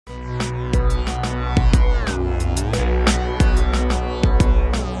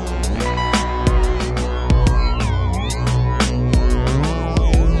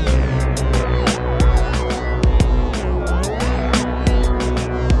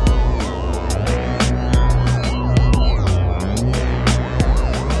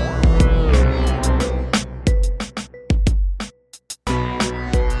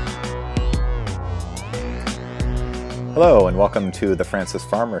and welcome to the Francis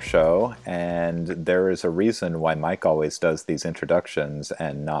Farmer Show. And there is a reason why Mike always does these introductions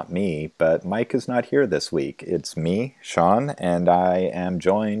and not me, but Mike is not here this week. It's me, Sean, and I am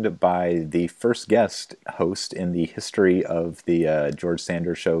joined by the first guest host in the history of the George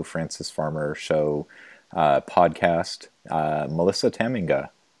Sanders Show, Francis Farmer Show podcast, Melissa Tamminga.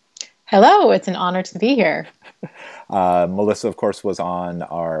 Hello, it's an honor to be here. Melissa, of course, was on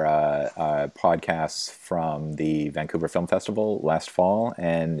our podcasts from the Vancouver Film Festival last fall,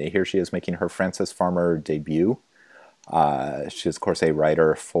 and here she is making her Francis Farmer debut. She's, of course, a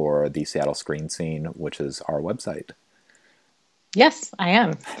writer for the Seattle Screen Scene, which is our website. Yes, I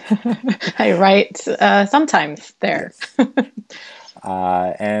am. I write sometimes there. Yes.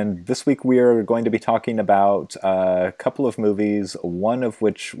 And this week we are going to be talking about a couple of movies, one of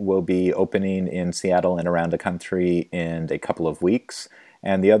which will be opening in Seattle and around the country in a couple of weeks,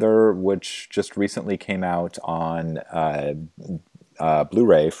 and the other which just recently came out on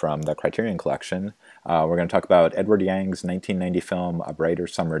Blu-ray from the Criterion Collection. We're going to talk about Edward Yang's 1990 film A Brighter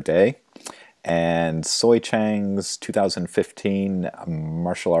Summer Day, and Soi Cheang's 2015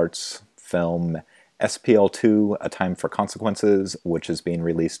 martial arts film SPL 2, A Time for Consequences, which is being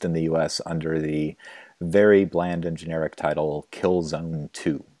released in the US under the very bland and generic title Killzone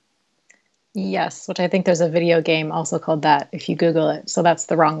 2. Yes, which I think there's a video game also called that if you Google it, so that's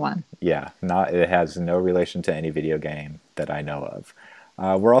the wrong one. Yeah, it has no relation to any video game that I know of.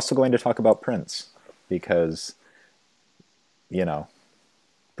 We're also going to talk about Prince, because,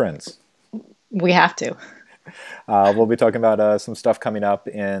 Prince. We have to. We'll be talking about some stuff coming up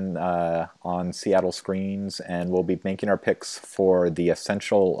on Seattle screens, and we'll be making our picks for the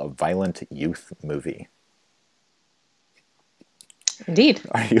Essential Violent Youth movie. Indeed.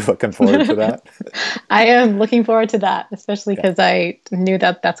 Are you looking forward to that? I am looking forward to that, especially because I knew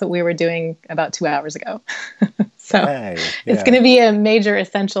that that's what we were doing about 2 hours ago. So It's going to be a major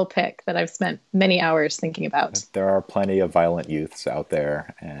essential pick that I've spent many hours thinking about. There are plenty of violent youths out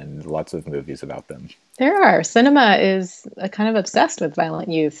there and lots of movies about them. There are. Cinema is kind of obsessed with violent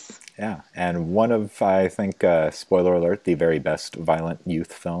youth. Yeah, and one of, I think, spoiler alert, the very best violent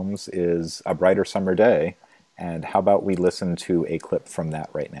youth films is A Brighter Summer Day. And how about we listen to a clip from that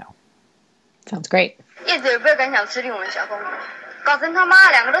right now? Sounds great. 叶子也不要敢想吃定我们小公主，搞成他妈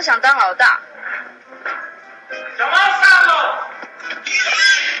两个都想当老大。什么项目？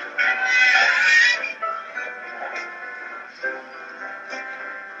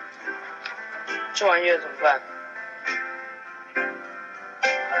吃完夜怎么办？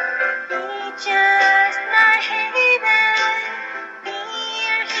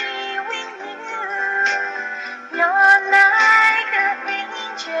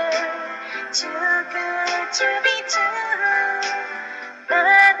 Too good to be true,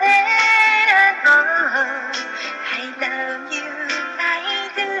 but then I know I love you, I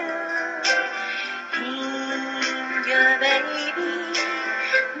do. Angel baby,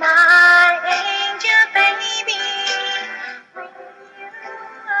 my angel baby, when you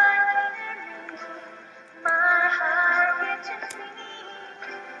are with me, my heart gets to sweet.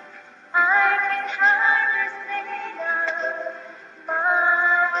 I can hardly say no, my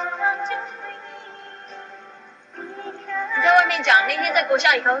love to free. 你在外面讲，那天在国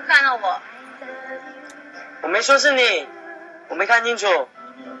小以后会看到我。我没说是你，我没看清楚。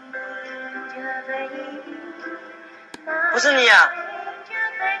不是你啊。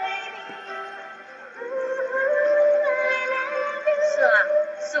是啊，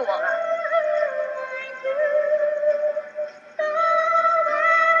是我啦。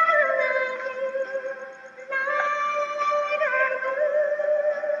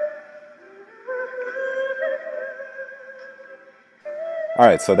All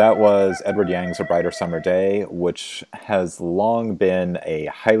right, so that was Edward Yang's A Brighter Summer Day, which has long been a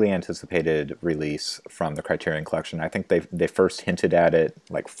highly anticipated release from the Criterion Collection. I think they first hinted at it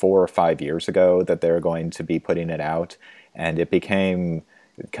like 4 or 5 years ago that they were going to be putting it out, and it became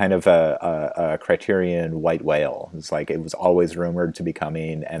kind of a Criterion white whale. It's like it was always rumored to be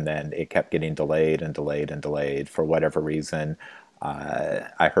coming, and then it kept getting delayed and delayed and delayed for whatever reason.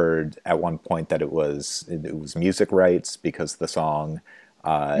 I heard at one point that it was music rights because the song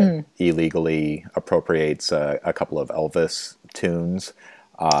illegally appropriates a couple of Elvis tunes.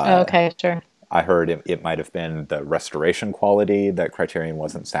 Okay, sure. I heard it might have been the restoration quality that Criterion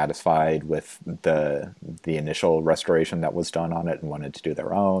wasn't satisfied with the initial restoration that was done on it and wanted to do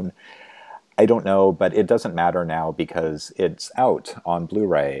their own. I don't know, but it doesn't matter now because it's out on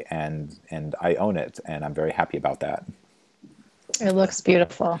Blu-ray and I own it, and I'm very happy about that. It looks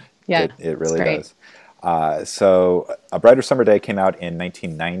beautiful. Yeah, it really does. So A Brighter Summer Day came out in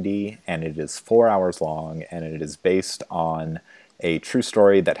 1990, and it is 4 hours long, and it is based on a true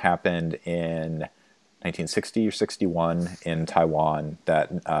story that happened in 1960 or 61 in Taiwan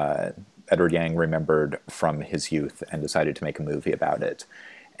that Edward Yang remembered from his youth and decided to make a movie about it.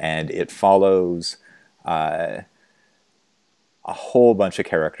 And it follows a whole bunch of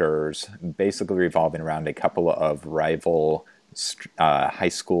characters, basically revolving around a couple of rival high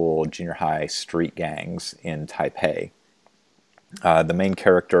school, junior high street gangs in Taipei. The main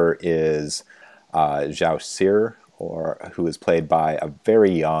character is Zhao Sir, who is played by a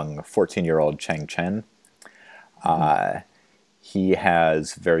very young 14-year-old Cheng Chen. He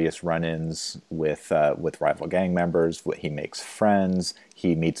has various run-ins with rival gang members. He makes friends.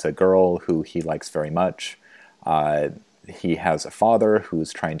 He meets a girl who he likes very much. He has a father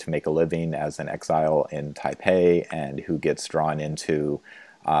who's trying to make a living as an exile in Taipei and who gets drawn into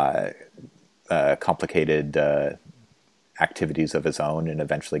complicated activities of his own and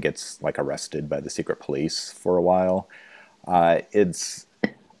eventually gets arrested by the secret police for a while. It's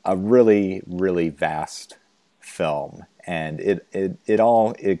a really, really vast film, and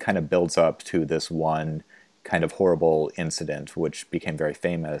it kind of builds up to this one kind of horrible incident which became very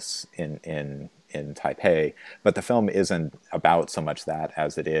famous in Taipei. But the film isn't about so much that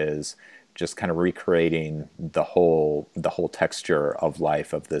as it is just kind of recreating the whole texture of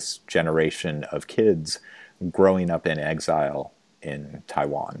life of this generation of kids growing up in exile in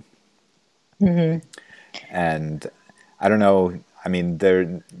Taiwan. Mm-hmm. And I don't know, I mean,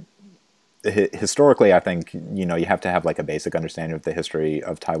 historically, I think, you have to have a basic understanding of the history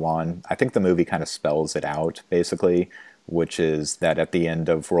of Taiwan. I think the movie kind of spells it out, basically, which is that at the end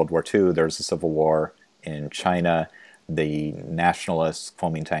of World War II, there's a civil war in China. The nationalists,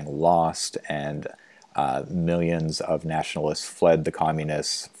 Kuomintang, lost, and millions of nationalists fled the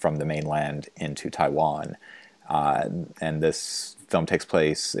communists from the mainland into Taiwan. And this film takes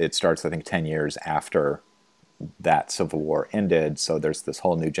place, it starts, I think, 10 years after that civil war ended. So there's this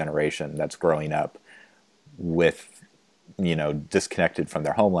whole new generation that's growing up with, disconnected from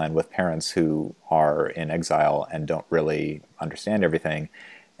their homeland, with parents who are in exile and don't really understand everything.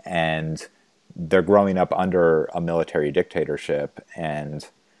 And they're growing up under a military dictatorship, and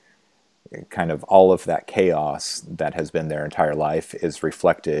kind of all of that chaos that has been their entire life is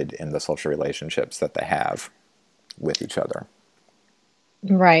reflected in the social relationships that they have with each other.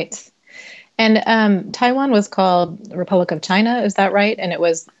 Right. And Taiwan was called Republic of China, is that right? And it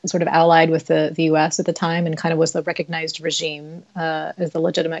was sort of allied with the US at the time and kind of was the recognized regime as the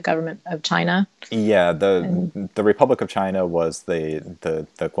legitimate government of China. Yeah, the Republic of China was the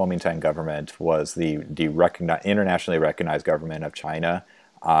Kuomintang government was the internationally recognized government of China.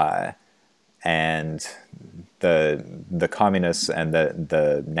 And the communists and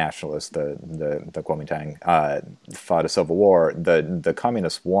the nationalists, the Kuomintang, fought a civil war. The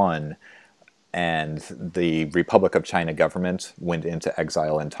communists won, and the Republic of China government went into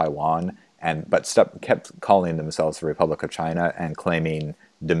exile in Taiwan, but kept calling themselves the Republic of China and claiming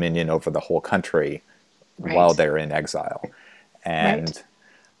dominion over the whole country while they're in exile. And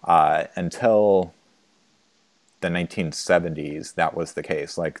until the 1970s, that was the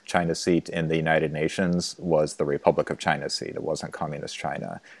case. China's seat in the United Nations was the Republic of China's seat. It wasn't Communist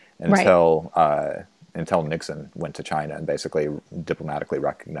China until Nixon went to China and basically diplomatically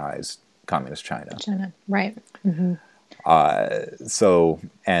recognized Communist China. Right. Mm-hmm.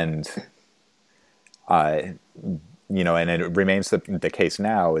 And it remains the case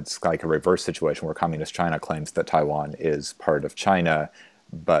now. It's like a reverse situation where Communist China claims that Taiwan is part of China,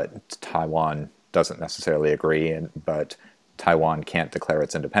 but Taiwan doesn't necessarily agree, but Taiwan can't declare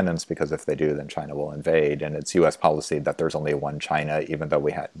its independence because if they do, then China will invade. And it's U.S. policy that there's only one China, even though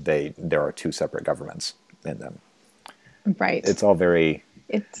there are two separate governments in them. Right. It's all very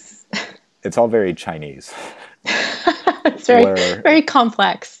Chinese. It's very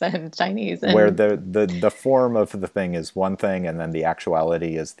complex and Chinese. And where the form of the thing is one thing and then the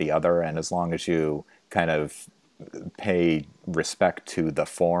actuality is the other. And as long as you kind of pay respect to the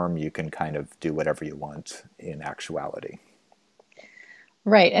form, you can kind of do whatever you want in actuality.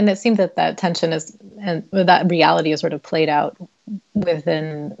 Right. And it seems that tension and that reality is sort of played out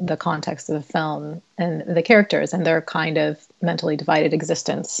within the context of the film and the characters and their kind of mentally divided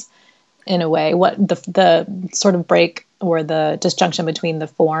existence in a way. What the sort of break or the disjunction between the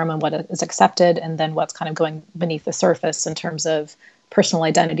form and what is accepted and then what's kind of going beneath the surface in terms of personal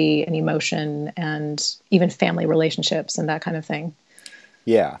identity and emotion and even family relationships and that kind of thing.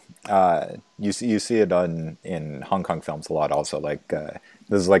 Yeah. You see it in Hong Kong films a lot also. This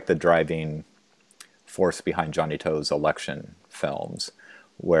is the driving force behind Johnny To's election films,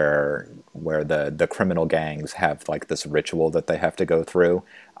 where the criminal gangs have like this ritual that they have to go through,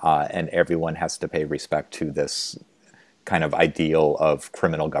 and everyone has to pay respect to this kind of ideal of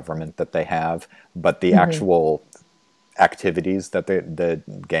criminal government that they have, but the actual activities that the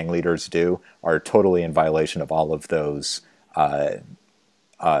gang leaders do are totally in violation of all of those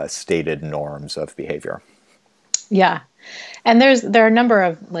stated norms of behavior. Yeah. And there are a number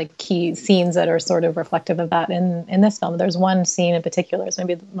of like key scenes that are sort of reflective of that in this film. There's one scene in particular, it's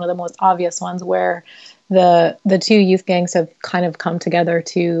maybe one of the most obvious ones, where the two youth gangs have kind of come together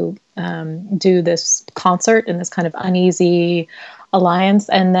to do this concert in this kind of uneasy alliance,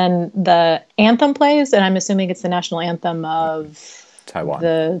 and then the anthem plays, and I'm assuming it's the national anthem of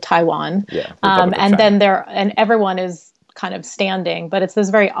Taiwan. Yeah. And then and everyone is kind of standing, but it's this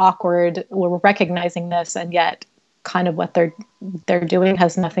very awkward, we're recognizing this, and yet kind of what they're doing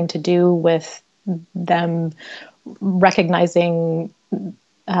has nothing to do with them recognizing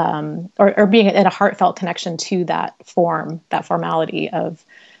or being in a heartfelt connection to that formality of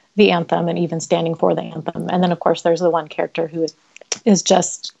the anthem, and even standing for the anthem. And then of course there's the one character who is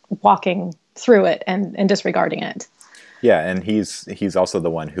just walking through it and disregarding it. Yeah, and he's also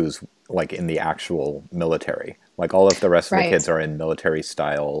the one who's like in the actual military. Like all of the rest of the kids are in military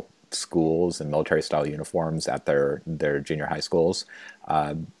style schools and military style uniforms at their junior high schools,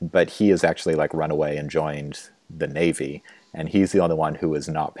 but he is actually like run away and joined the Navy, and he's the only one who is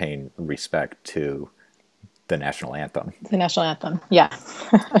not paying respect to the national anthem. The national anthem, yeah.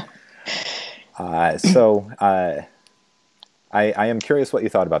 So I am curious what you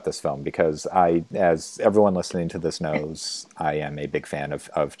thought about this film, because as everyone listening to this knows, I am a big fan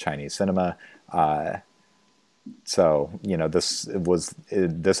of Chinese cinema. So, this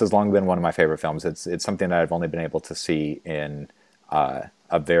has long been one of my favorite films. It's something that I've only been able to see in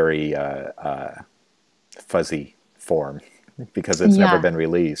a very fuzzy form, because it's never been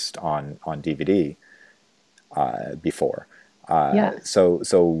released on DVD before.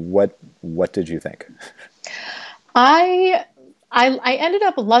 So what did you think? I ended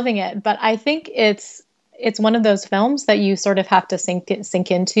up loving it, but I think it's one of those films that you sort of have to sink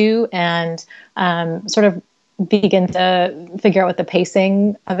into and sort of begin to figure out what the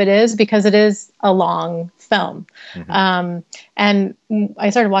pacing of it is, because it is a long film. And I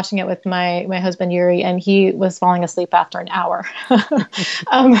started watching it with my husband Yuri, and he was falling asleep after an hour.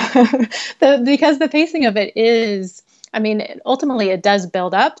 Because the pacing of it is, ultimately it does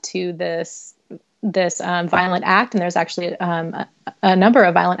build up to this violent act, and there's actually a number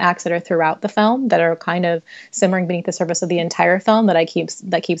of violent acts that are throughout the film that are kind of simmering beneath the surface of the entire film that keeps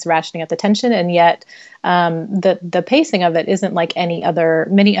ratcheting up the tension, and yet the pacing of it isn't like many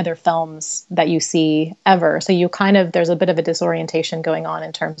other films that you see ever. So there's a bit of a disorientation going on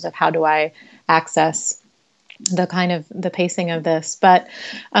in terms of how do I access the pacing of this. But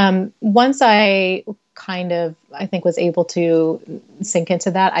once I think was able to sink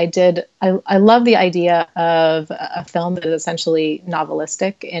into that, I love the idea of a film that is essentially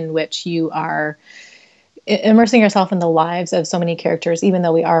novelistic, in which you are immersing yourself in the lives of so many characters, even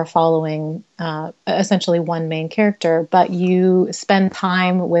though we are following essentially one main character, but you spend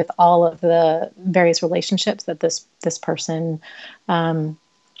time with all of the various relationships that this person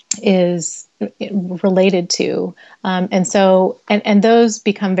is related to. And those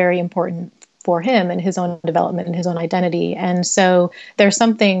become very important for him and his own development and his own identity. And so there's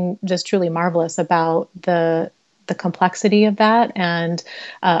something just truly marvelous about the complexity of that, and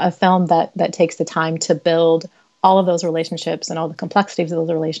a film that takes the time to build all of those relationships and all the complexities of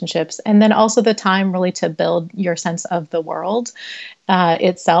those relationships, and then also the time really to build your sense of the world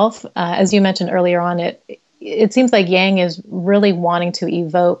itself. As you mentioned earlier on, it seems like Yang is really wanting to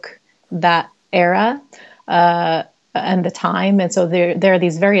evoke that era and the time. And so there are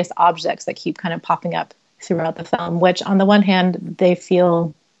these various objects that keep kind of popping up throughout the film, which on the one hand, they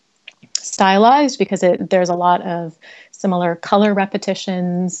feel stylized because there's a lot of similar color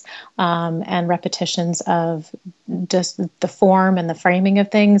repetitions and repetitions of just the form and the framing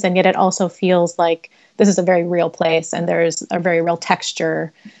of things. And yet it also feels like this is a very real place, and there's a very real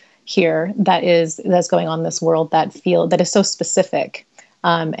texture here that's going on in this world that is so specific.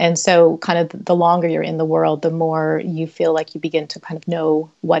 And so kind of the longer you're in the world, the more you feel like you begin to kind of know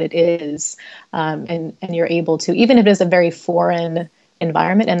what it is. And you're able to, even if it is a very foreign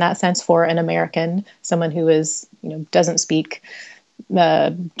environment in that sense for an American, someone who doesn't speak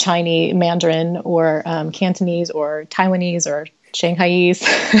Chinese Mandarin or Cantonese or Taiwanese or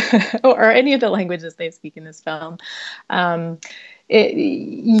Shanghaiese or any of the languages they speak in this film,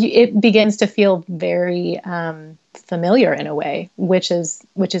 it begins to feel very familiar in a way, which is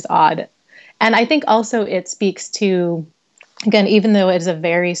odd. And I think also it speaks to again, even though it's a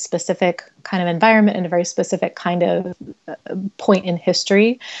very specific kind of environment and a very specific kind of point in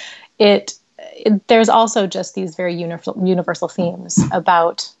history, there's also just these very universal themes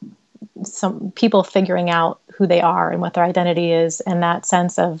about some people figuring out who they are and what their identity is, and that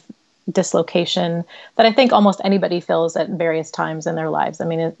sense of dislocation that I think almost anybody feels at various times in their lives. I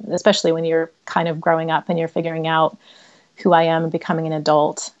mean, especially when you're kind of growing up and you're figuring out who I am and becoming an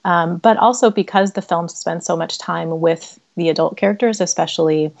adult. But also because the film spends so much time with the adult characters,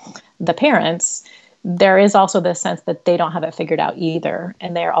 especially the parents, there is also this sense that they don't have it figured out either.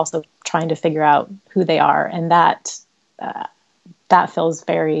 And they're also trying to figure out who they are. And that feels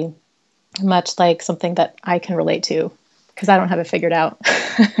very much like something that I can relate to, because I don't have it figured out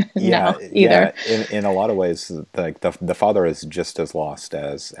now either. Yeah. In a lot of ways, like the father is just as lost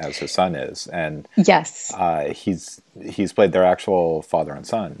as his son is, and yes, he's played their actual father and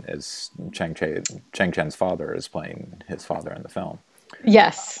son. Is Chang Chen's father is playing his father in the film.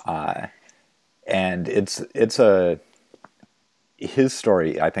 Yes, and his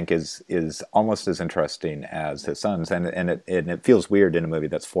story, I think, is almost as interesting as his son's, and it feels weird in a movie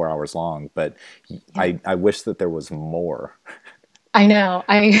that's 4 hours long. But I wish that there was more. I know.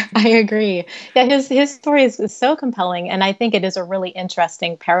 I agree. Yeah, his story is so compelling, and I think it is a really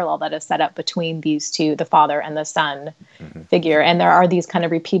interesting parallel that is set up between these two, the father and the son figure. And there are these kind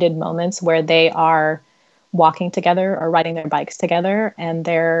of repeated moments where they are walking together or riding their bikes together, and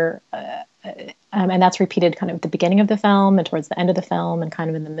and that's repeated kind of at the beginning of the film and towards the end of the film and kind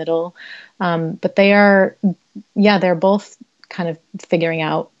of in the middle. But they're both kind of figuring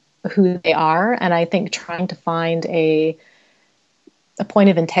out who they are, and I think trying to find a point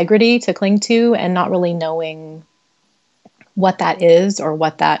of integrity to cling to, and not really knowing what that is or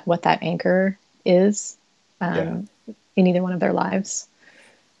what that anchor is in either one of their lives.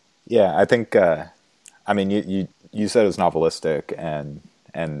 Yeah, I think. I mean, you said it was novelistic,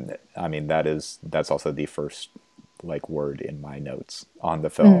 and I mean that's also the first like word in my notes on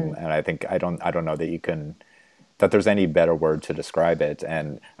the film, and I think I don't know that there's any better word to describe it.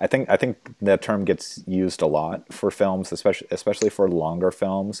 And I think that term gets used a lot for films, especially for longer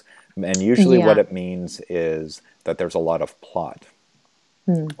films, and usually what it means is that there's a lot of plot,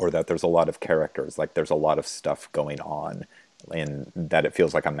 or that there's a lot of characters, like there's a lot of stuff going on, in that it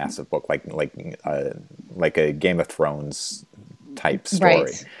feels like a massive book, like a Game of Thrones type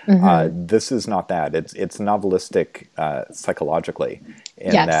story. Right. This is not that. It's novelistic psychologically,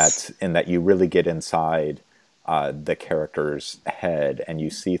 in that you really get inside the character's head, and you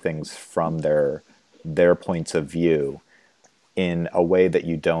see things from their points of view in a way that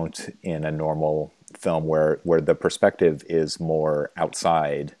you don't in a normal film, where the perspective is more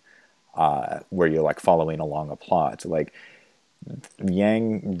outside, where you're like following along a plot. Like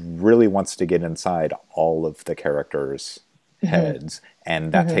Yang really wants to get inside all of the characters' heads,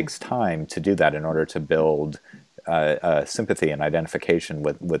 and that takes time to do that in order to build sympathy and identification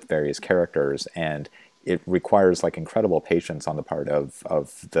with various characters. And it requires like incredible patience on the part of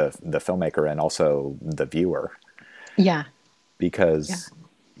the filmmaker and also the viewer. Yeah. Because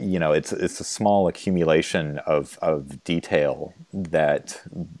it's a small accumulation of detail that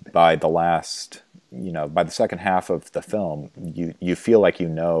by the second half of the film, you feel like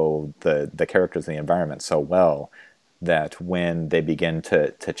the characters in the environment so well, that when they begin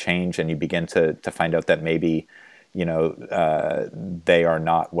to change, and you begin to find out that maybe they are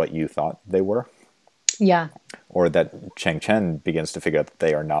not what you thought they were. Yeah. Or that Chang Chen begins to figure out that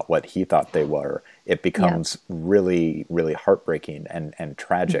they are not what he thought they were. It becomes really, really heartbreaking and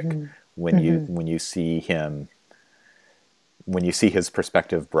tragic when you see him, when you see his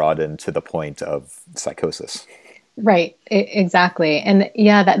perspective broaden to the point of psychosis. Right. Exactly. And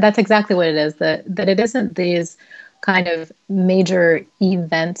that's exactly what it is. That it isn't these kind of major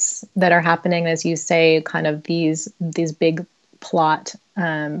events that are happening, as you say, kind of these big plot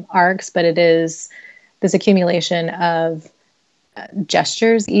arcs, but it is this accumulation of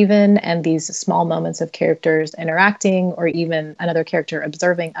gestures even, and these small moments of characters interacting, or even another character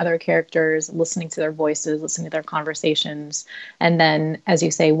observing other characters, listening to their voices, listening to their conversations. And then, as you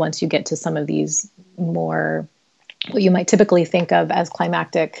say, once you get to some of these more, what you might typically think of as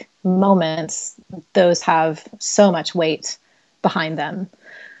climactic moments, those have so much weight behind them.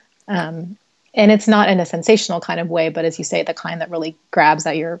 And it's not in a sensational kind of way, but as you say, the kind that really grabs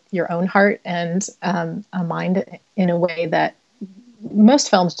at your own heart and a mind in a way that most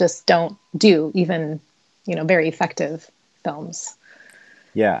films just don't do, even, very effective films.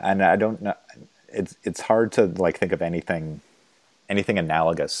 Yeah. And I don't know, it's hard to like think of anything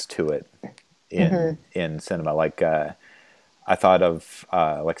analogous to it in cinema. Like, I thought of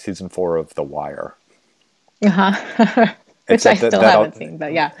like season 4 of The Wire. which I still haven't seen,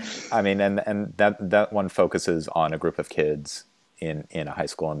 but yeah. I mean, and that one focuses on a group of kids in a high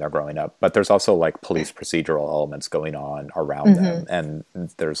school, and they're growing up. But there's also like police procedural elements going on around them, and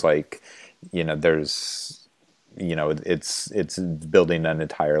there's like, there's, it's building an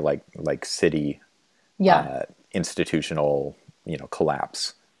entire like city, institutional,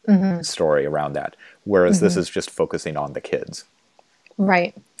 collapse story around that. Whereas this is just focusing on the kids,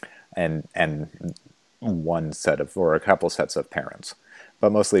 right? And one set of, or a couple sets of parents,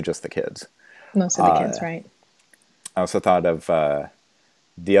 but mostly just the kids. Most of the kids, right? I also thought of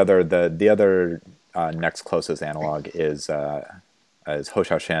the other next closest analog is Ho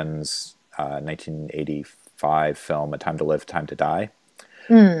Xiaoshen's 1985 film, A Time to Live, Time to Die.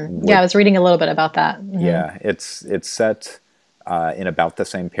 Yeah, I was reading a little bit about that. Yeah, it's set in about the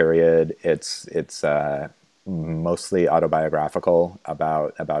same period. It's mostly autobiographical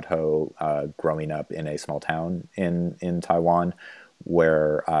about Ho growing up in a small town in Taiwan,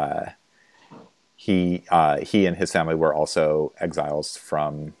 where he and his family were also exiles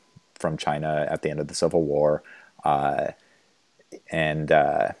from China at the end of the Civil War, and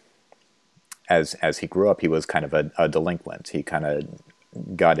as he grew up, he was kind of a delinquent. He kind of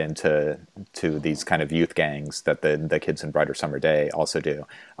got into these kind of youth gangs that the kids in Brighter Summer Day also do.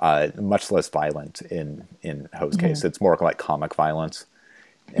 Much less violent in Ho's case. It's more like comic violence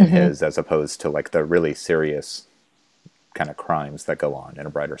in his, as opposed to like the really serious kind of crimes that go on in A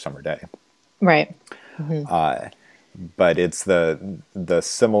Brighter Summer Day. Right. But it's the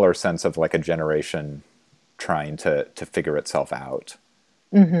similar sense of like a generation trying to figure itself out,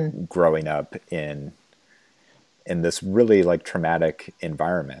 growing up in this really like traumatic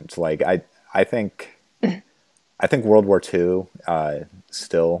environment. Like I think World War II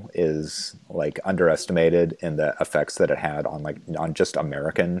still is like underestimated in the effects that it had on just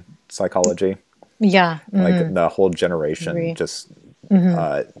American psychology. Yeah. Like the whole generation just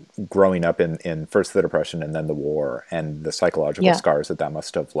growing up in first the Depression and then the war, and the psychological scars that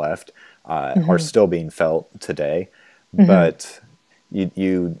must have left are still being felt today. But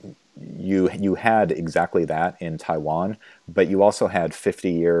you had exactly that in Taiwan, but you also had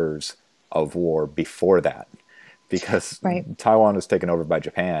 50 years of war before that, because Taiwan was taken over by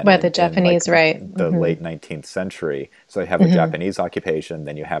Japan by the Japanese, the late 19th century. So you have a Japanese occupation,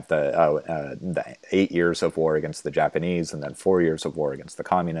 then you have the 8 years of war against the Japanese, and then 4 years of war against the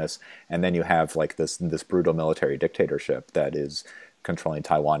communists, and then you have like this brutal military dictatorship that is controlling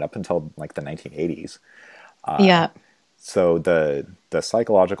Taiwan up until like the 1980s. So the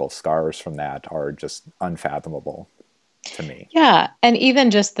psychological scars from that are just unfathomable to me. Yeah, and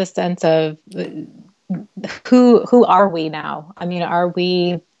even just the sense of who are we now? I mean, are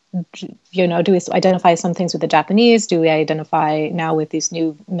we, do we identify some things with the Japanese? Do we identify now with these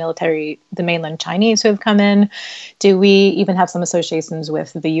new the mainland Chinese who have come in? Do we even have some associations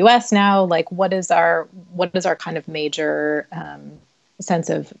with the U.S. now? Like, what is our kind of major sense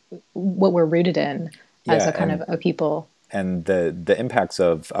of what we're rooted in as a kind of a people? And the impacts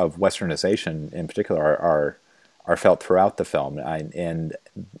of Westernization in particular are felt throughout the film, and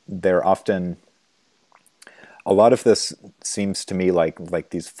they're often, a lot of this seems to me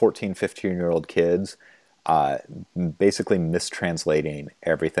like these 14, 15-year-old kids basically mistranslating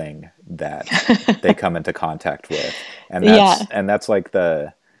everything that they come into contact with, and that's like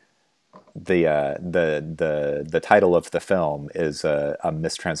the title of the film is a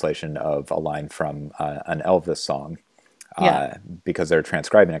mistranslation of a line from an Elvis song, because they're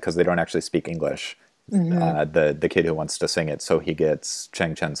transcribing it because they don't actually speak English. The kid who wants to sing it, so he gets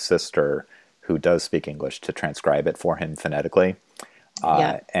Cheng Chen's sister, who does speak English, to transcribe it for him phonetically.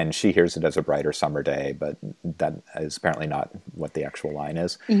 And she hears it as A Brighter Summer Day, but that is apparently not what the actual line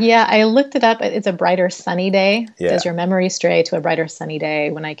is. Yeah, I looked it up. It's a brighter sunny day. Does your memory stray to a brighter sunny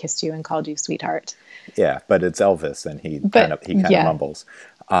day when I kissed you and called you sweetheart? Yeah, but it's Elvis, and he kind of mumbles.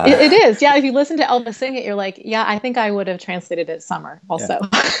 It is. Yeah, if you listen to Elvis sing it, you're like, yeah, I think I would have translated it summer also.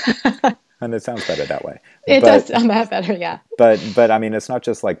 Yeah. And it sounds better that way. It does sound that better, yeah. But I mean, it's not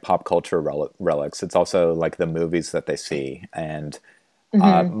just like pop culture relics. It's also like the movies that they see, and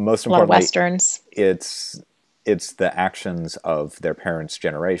most importantly, a lot of Westerns. It's the actions of their parents'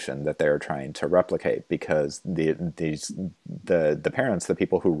 generation that they're trying to replicate, because the parents, the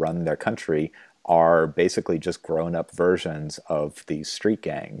people who run their country, are basically just grown-up versions of these street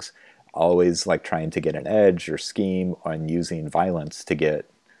gangs, always like trying to get an edge or scheme on using violence to get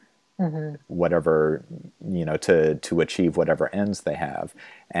whatever, to achieve whatever ends they have.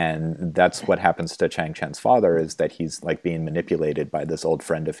 And that's what happens to Chang Chen's father, is that he's like being manipulated by this old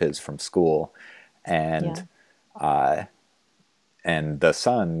friend of his from school. And the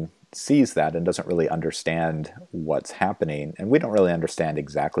son sees that and doesn't really understand what's happening. And we don't really understand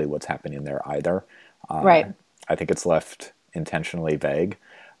exactly what's happening there either. Right. I think it's left intentionally vague,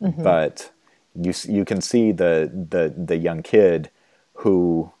 Mm-hmm. but you can see the young kid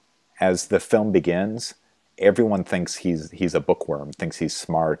who, as the film begins, everyone thinks he's a bookworm, thinks he's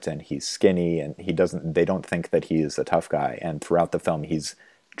smart and he's skinny, and they don't think that he is a tough guy. And throughout the film, he's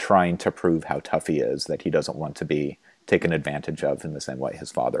trying to prove how tough he is, that he doesn't want to be taken advantage of in the same way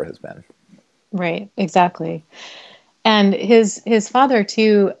his father has been. Right, exactly. And his father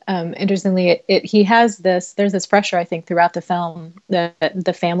too, interestingly, he has there's this pressure, I think, throughout the film that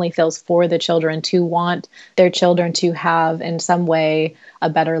the family feels for the children, to want their children to have in some way a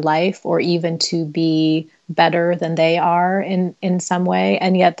better life, or even to be better than they are in some way.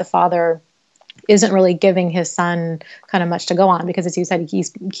 And yet the father isn't really giving his son kind of much to go on, because, as you said, he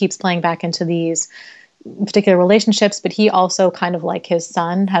keeps playing back into these particular relationships, but he also, kind of like his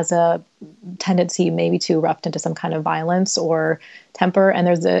son, has a tendency maybe to erupt into some kind of violence or temper. And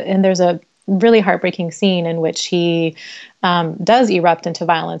there's a really heartbreaking scene in which he does erupt into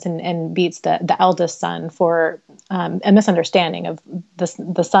violence and beats the eldest son for a misunderstanding of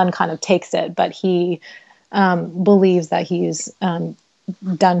the son kind of takes it, but he believes that he's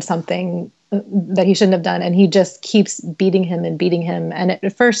done something that he shouldn't have done, and he just keeps beating him. And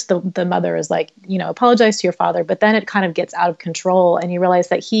at first the mother is like, apologize to your father, but then it kind of gets out of control, and you realize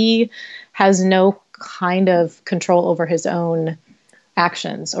that he has no kind of control over his own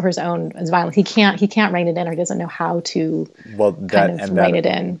actions or his violence. He can't rein it in, or he doesn't know how to rein it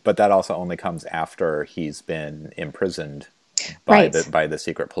in. But that also only comes after he's been imprisoned by the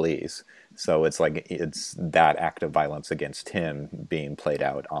secret police. So it's like it's that act of violence against him being played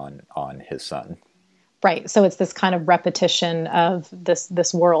out on his son. Right. So it's this kind of repetition of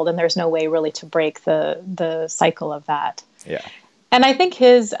this world, and there's no way really to break the cycle of that. Yeah. And I think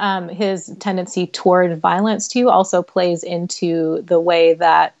his tendency toward violence too also plays into the way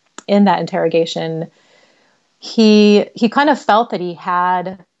that in that interrogation, he kind of felt that he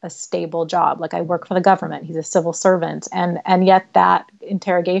had a stable job. Like, I work for the government. He's a civil servant. And yet that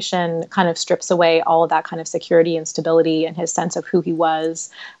interrogation kind of strips away all of that kind of security and stability and his sense of who he was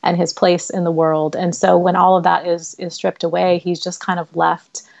and his place in the world. And so when all of that is stripped away, he's just kind of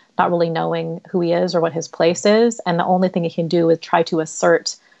left not really knowing who he is or what his place is. And the only thing he can do is try to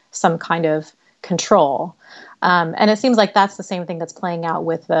assert some kind of control. And it seems like that's the same thing that's playing out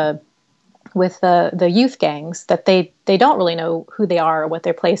with the youth gangs, that they don't really know who they are or what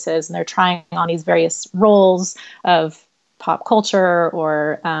their place is, and they're trying on these various roles of pop culture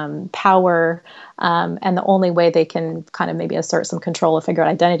or power, and the only way they can kind of maybe assert some control or figure out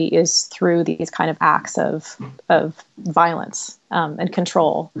identity is through these kind of acts of violence and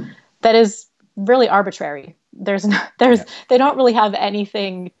control that is really arbitrary. They don't really have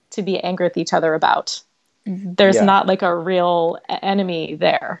anything to be angry with each other about. There's not like a real enemy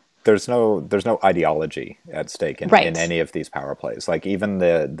there. There's no ideology at stake in any of these power plays. Like, even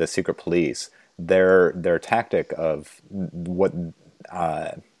the secret police, their tactic of what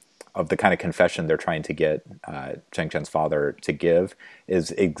of the kind of confession they're trying to get Cheng Chen's father to give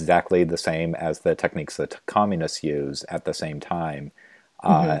is exactly the same as the techniques that communists use at the same time,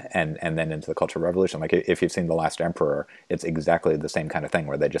 and then into the Cultural Revolution. Like, if you've seen The Last Emperor, it's exactly the same kind of thing,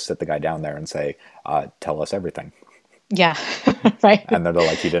 where they just sit the guy down there and say, "Tell us everything." Yeah, right. And they're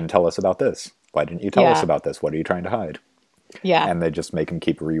like, "You didn't tell us about this. Why didn't you tell us about this? What are you trying to hide?" Yeah. And they just make him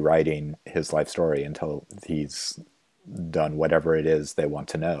keep rewriting his life story until he's done whatever it is they want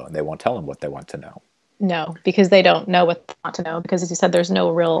to know. And they won't tell him what they want to know. No, because they don't know what they want to know. Because, as you said, there's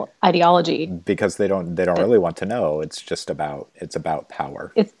no real ideology. Because they don't really want to know. It's about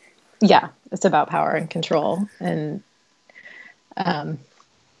power. It's about power and control. And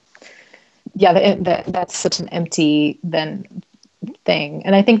that's such an empty thing.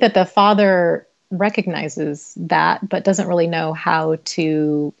 And I think that the father recognizes that, but doesn't really know how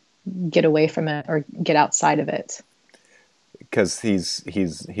to get away from it or get outside of it. Because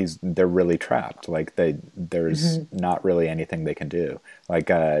they're really trapped. Like, there's not really anything they can do. Like,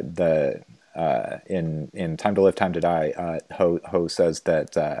 in Time to Live, Time to Die, Ho says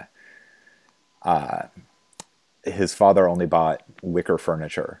that his father only bought wicker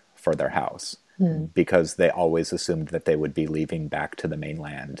furniture for their house because they always assumed that they would be leaving back to the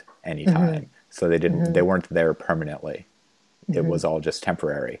mainland anytime. So they weren't there permanently. It was all just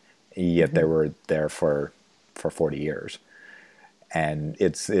temporary. Yet they were there for 40 years. And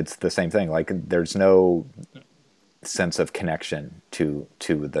it's the same thing. Like, there's no sense of connection to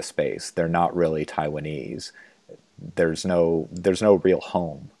the space. They're not really Taiwanese. There's no real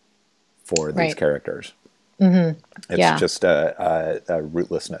home for these characters. It's just a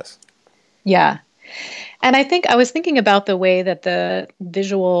rootlessness. Yeah. And I was thinking about the way that the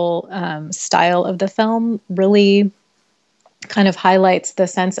visual style of the film really kind of highlights the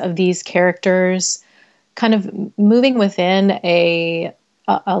sense of these characters kind of moving within a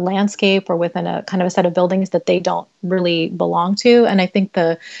landscape or within a kind of a set of buildings that they don't really belong to. And I think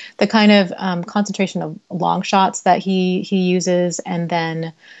the kind of concentration of long shots that he uses, and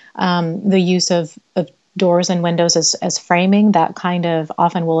then the use of doors and windows as framing, that kind of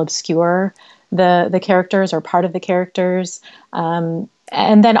often will obscure the characters or part of the characters. And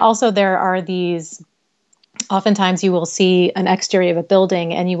then also there are these, oftentimes you will see an exterior of a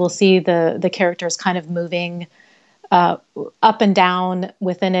building and you will see the characters kind of moving up and down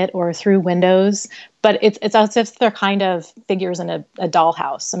within it or through windows, but it's as if they're kind of figures in a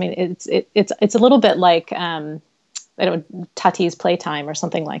dollhouse. I mean, it's a little bit like I don't know, Tati's Playtime or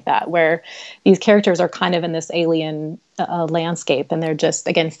something like that, where these characters are kind of in this alien landscape, and they're just,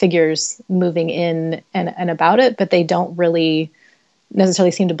 again, figures moving in and about it, but they don't really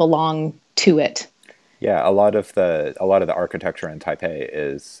necessarily seem to belong to it. Yeah, a lot of the architecture in Taipei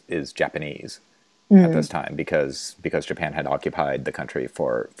is Japanese at this time, because Japan had occupied the country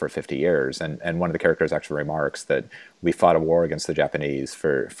for 50 years. And one of the characters actually remarks that we fought a war against the Japanese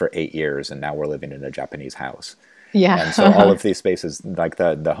for 8 years, and now we're living in a Japanese house. Yeah. And so all of these spaces, like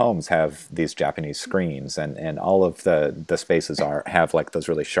the homes, have these Japanese screens, and all of the spaces have like those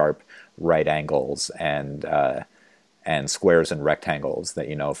really sharp right angles and squares and rectangles that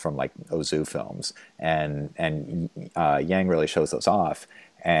you know from like Ozu films. And Yang really shows those off.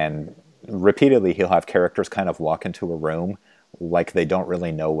 And repeatedly he'll have characters kind of walk into a room like they don't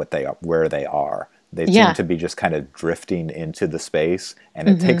really know where they are. They seem to be just kind of drifting into the space, and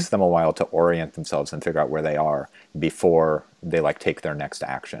it takes them a while to orient themselves and figure out where they are before they like take their next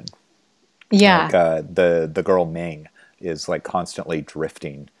action. Yeah. Like the girl Ming is like constantly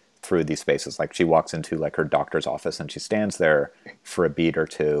drifting through these spaces. Like she walks into like her doctor's office and she stands there for a beat or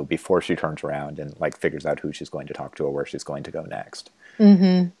two before she turns around and like figures out who she's going to talk to or where she's going to go next.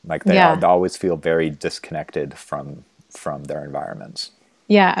 Like they always feel very disconnected from their environments.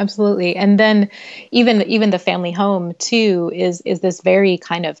 Yeah, absolutely. And then even the family home too is this very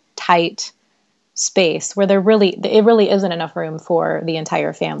kind of tight space where it really isn't enough room for the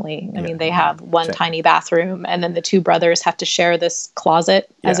entire family. I mean, they have one tiny bathroom, and then the two brothers have to share this closet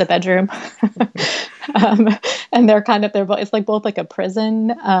as a bedroom. And it's like both like a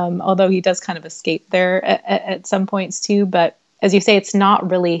prison, although he does kind of escape there at some points too. But as you say, it's not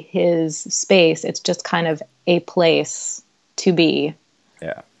really his space. It's just kind of a place to be.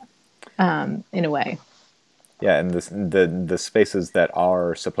 Yeah. In a way. Yeah, and the spaces that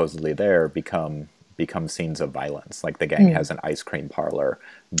are supposedly there become scenes of violence. Like the gang has an ice cream parlor,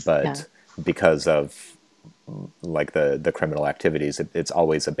 but because of like the criminal activities, it's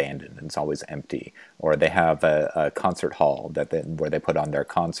always abandoned and it's always empty. Or they have a concert hall where they put on their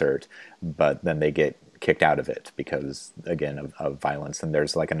concert, but then they get kicked out of it because, again, of violence. And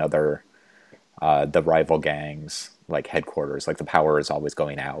there's like another the rival gangs like headquarters, like the power is always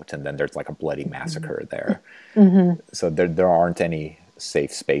going out, and then there's like a bloody massacre there. So there aren't any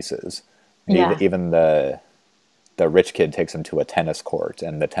safe spaces. Even the rich kid takes him to a tennis court,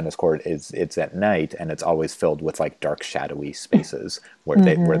 and the tennis court it's at night, and it's always filled with like dark, shadowy spaces where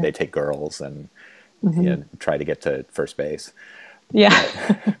they take girls and try to get to first base. Yeah,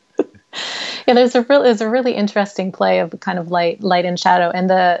 there's a really interesting play of kind of light and shadow, and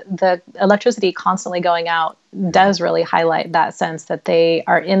the electricity constantly going out does really highlight that sense that they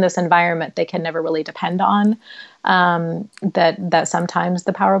are in this environment they can never really depend on. That sometimes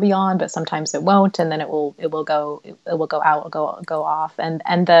the power will be on, but sometimes it won't, and then it will go out, go off, and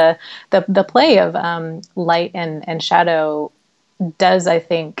the play of light and shadow does, I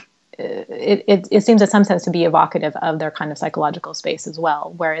think, it seems in some sense to be evocative of their kind of psychological space as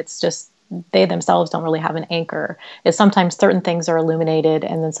well, where it's just they themselves don't really have an anchor. It's sometimes certain things are illuminated,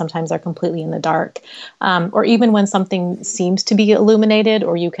 and then sometimes they're completely in the dark. Or even when something seems to be illuminated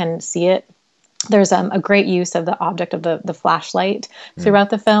or you can see it, there's a great use of the object of the flashlight throughout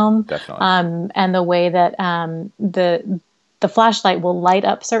the film. Definitely. And the way that the flashlight will light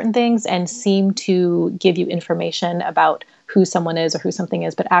up certain things and seem to give you information about who someone is or who something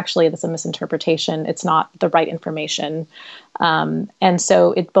is, but actually that's a misinterpretation. It's not the right information. And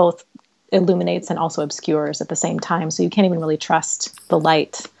so it both illuminates and also obscures at the same time. So you can't even really trust the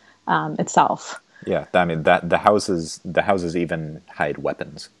light itself. Yeah, I mean that the houses even hide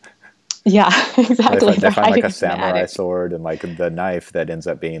weapons. Yeah, exactly. They find like a samurai sword and like the knife that ends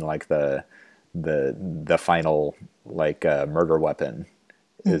up being like the final like murder weapon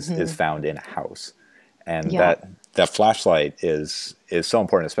is found in a house. and Yeah. that flashlight is so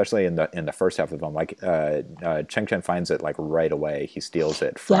important, especially in the first half of the film. Like Cheng Chen finds it like right away. He steals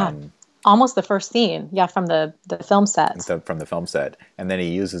it Yeah. from Almost the first scene. Yeah, from the film set. from the film set, and then he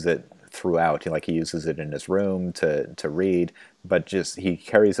uses it throughout. He uses it in his room to read, but just he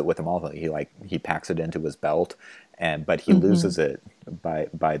carries it with him all. He packs it into his belt, but he loses it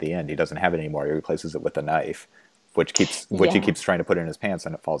by the end. He doesn't have it anymore. He replaces it with a knife, which he keeps trying to put in his pants,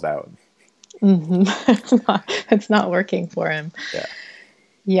 and it falls out. It's not working for him. Yeah.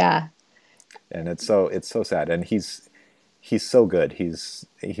 Yeah. And it's so sad. And he's so good. He's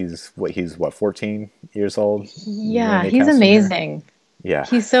 14 years old. Yeah, he's amazing. Yeah.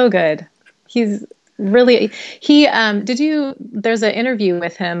 He's so good. He's really there's an interview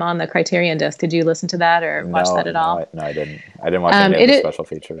with him on the Criterion disc. Did you listen to that or watch that at all? No, I didn't. I didn't watch any of the special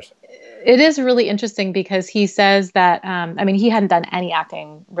features. It is really interesting because he says that, he hadn't done any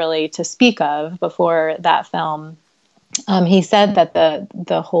acting really to speak of before that film. He said that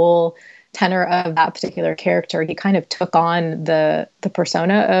the whole tenor of that particular character, he kind of took on the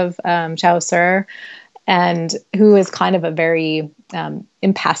persona of Chao Sur, and who is kind of a very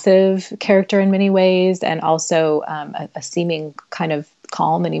impassive character in many ways, and also a seeming kind of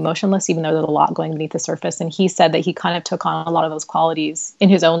calm and emotionless, even though there's a lot going beneath the surface. And he said that he kind of took on a lot of those qualities in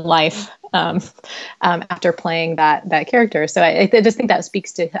his own life after playing that character. So I just think that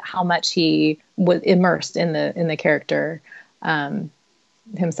speaks to how much he was immersed in the character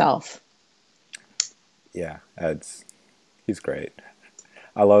himself. Yeah, he's great.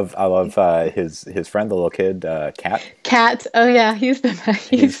 I love his friend, the little kid, Cat. Cat. Oh yeah, he's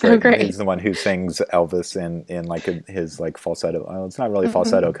so great. He's the one who sings Elvis in like his like falsetto. Well, it's not really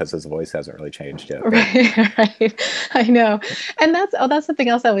falsetto because his voice hasn't really changed yet. Right. I know. And that's something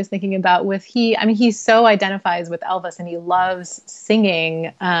else I was thinking about with he so identifies with Elvis and he loves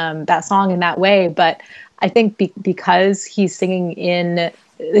singing that song in that way. But I think because he's singing in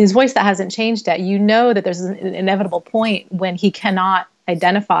his voice that hasn't changed yet, that there's an inevitable point when he cannot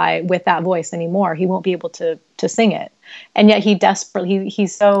identify with that voice anymore. He won't be able to sing it. And yet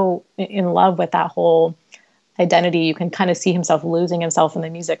he's so in love with that whole identity. You can kind of see himself losing himself in the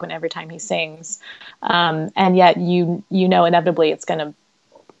music every time he sings. And yet inevitably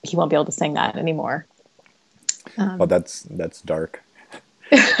he won't be able to sing that anymore. Well, that's dark.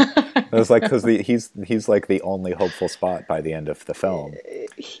 It's like, because he's like the only hopeful spot by the end of the film.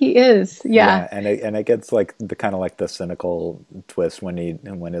 He is, yeah. And it gets like the kind of like the cynical twist when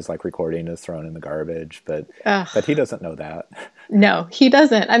his like recording is thrown in the garbage, but he doesn't know that. No, he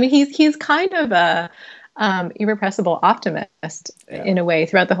doesn't. He's kind of a irrepressible optimist in a way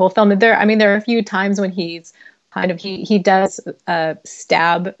throughout the whole film. There are a few times when he's kind of he does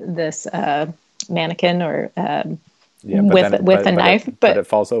stab this mannequin or. With a knife, but it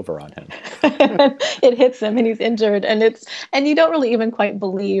falls over on him. It hits him and he's injured, and you don't really even quite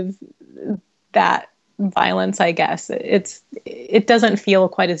believe that violence. I guess it doesn't feel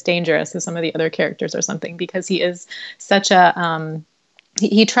quite as dangerous as some of the other characters or something, because he is such a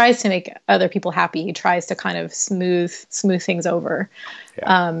he tries to make other people happy. He tries to kind of smooth things over,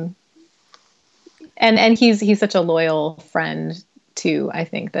 and he's such a loyal friend too. I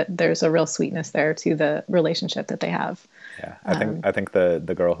think that there's a real sweetness there to the relationship that they have. Yeah, I think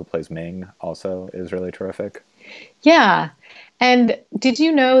the girl who plays Ming also is really terrific. Yeah, and did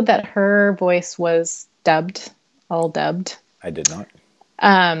you know that her voice was all dubbed? I did not.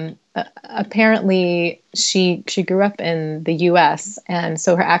 Apparently, she grew up in the U.S. and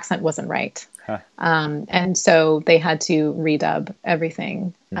so her accent wasn't right, and so they had to redub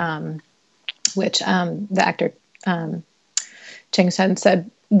everything, which the actor. Jing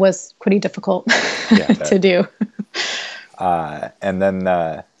said was pretty difficult to do. And then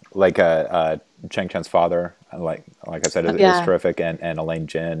Cheng Chen's father, like I said, is terrific, and Elaine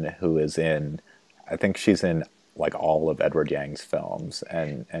Jin, who is I think she's in like all of Edward Yang's films,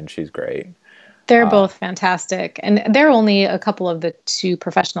 and she's great. They're both fantastic, and they're only a couple of the two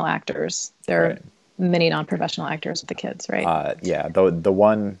professional actors. There are many non-professional actors with the kids, right?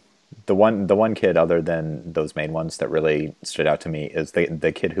 The one kid, other than those main ones, that really stood out to me is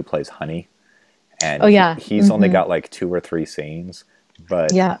the kid who plays Honey, and he's only got like 2 or 3 scenes,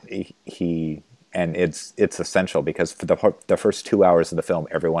 but it's essential, because for the first 2 hours of the film,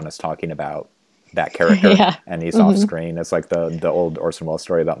 everyone is talking about that character, and he's off screen. It's like the old Orson Welles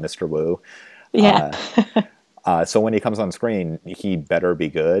story about Mr. Wu. So when he comes on screen, he better be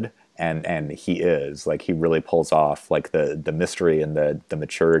good. And he is, like, he really pulls off like the mystery and the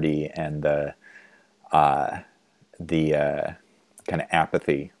maturity and the kind of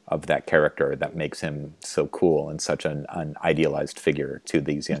apathy of that character that makes him so cool and such an idealized figure to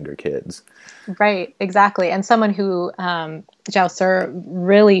these younger kids. Right, exactly. And someone who Zhao Sur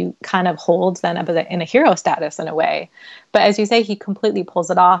really kind of holds then in a hero status in a way. But as you say, he completely pulls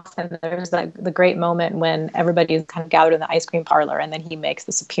it off. And there's the great moment when everybody is kind of gathered in the ice cream parlor, and then he makes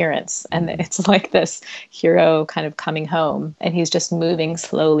this appearance. And it's like this hero kind of coming home, and he's just moving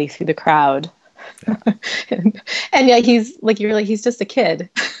slowly through the crowd. Yeah. and yet he's just a kid.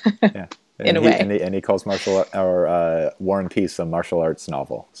 Yeah. In a way. And he calls War and Peace a martial arts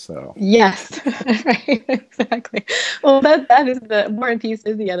novel. So yes, right, exactly. Well, that is War and Peace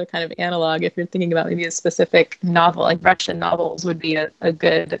is the other kind of analog. If you're thinking about maybe a specific novel, like Russian novels would be a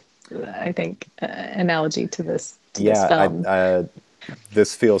good, I think, analogy to this. This film.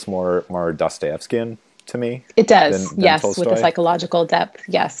 This feels more Dostoevskian to me. It does, than yes, Tolstoy. with the psychological depth.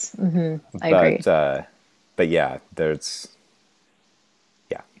 Yes, I agree. But yeah, there's.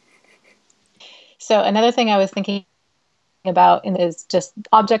 So another thing I was thinking about is just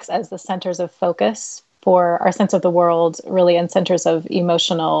objects as the centers of focus for our sense of the world, really, and centers of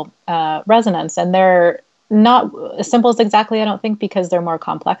emotional resonance. And they're not symbols exactly, I don't think, because they're more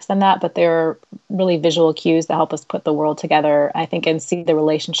complex than that, but they're really visual cues that help us put the world together, I think, and see the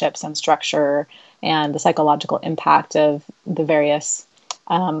relationships and structure and the psychological impact of the various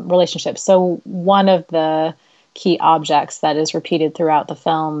relationships. So one of the key objects that is repeated throughout the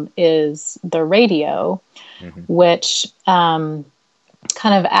film is the radio, which kind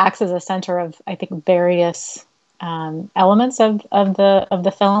of acts as a center of, I think, various elements of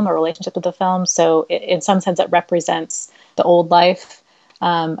the film or relationship with the film. So in some sense, it represents the old life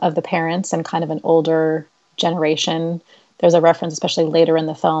of the parents and kind of an older generation. There's a reference, especially later in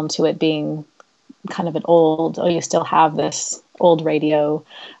the film, to it being kind of you still have this old radio,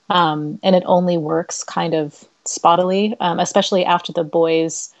 and it only works kind of spottily, especially after the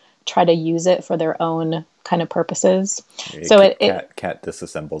boys try to use it for their own kind of purposes. So Cat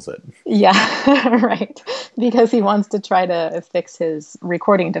disassembles it. Yeah, right. Because he wants to try to fix his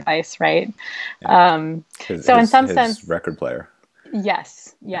recording device, right? Yeah. In some sense, record player.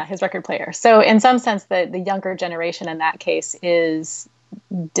 Yes, yeah, his record player. So in some sense, the younger generation in that case is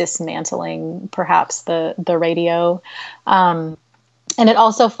dismantling perhaps the radio, and it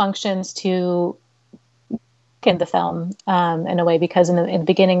also functions to in the film in a way, because in the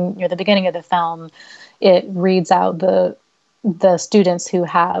beginning, near the beginning of the film, it reads out the students who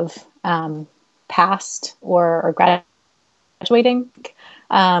have passed or are graduating,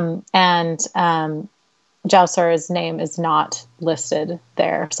 and Zhao Sur's name is not listed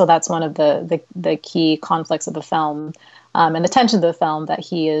there. So that's one of the key conflicts of the film, and the tension of the film, that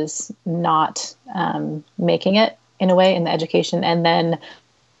he is not making it in a way in the education, and then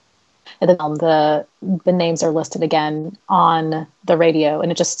the names are listed again on the radio,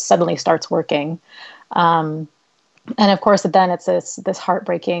 and it just suddenly starts working. And of course, then it's this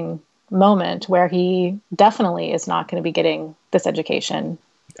heartbreaking moment where he definitely is not going to be getting this education,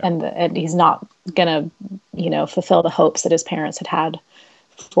 and he's not going to, fulfill the hopes that his parents had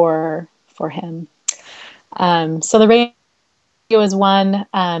for him. So the radio is one,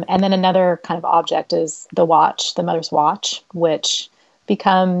 and then another kind of object is the watch, the mother's watch, which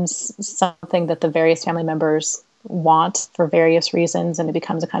becomes something that the various family members want for various reasons, and it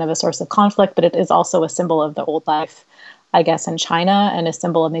becomes a kind of a source of conflict, but it is also a symbol of the old life, I guess, in China, and a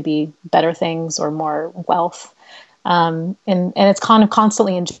symbol of maybe better things or more wealth. And it's kind of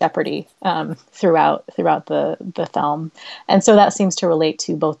constantly in jeopardy throughout the film. And so that seems to relate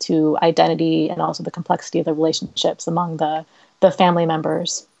to both to identity and also the complexity of the relationships among the family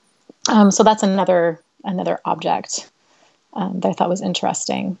members. So that's another object that I thought was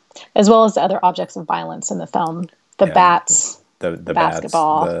interesting, as well as the other objects of violence in the film. The bats, the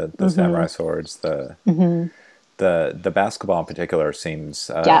basketball, bats, the samurai swords, the basketball in particular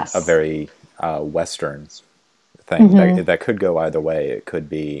seems yes. a very Western thing that could go either way. It could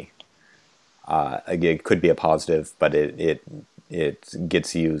be a positive, but it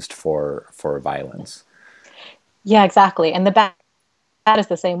gets used for violence. Yeah, exactly. And the bat is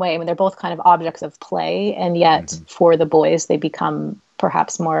the same way. I mean, they're both kind of objects of play, and yet for the boys, they become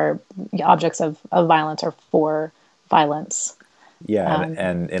perhaps more objects of violence or for violence. Yeah,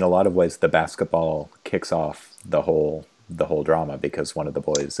 and in a lot of ways, the basketball kicks off the whole drama, because one of the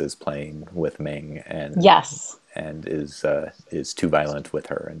boys is playing with Ming, and yes, and is too violent with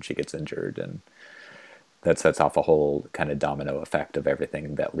her, and she gets injured, and that sets off a whole kind of domino effect of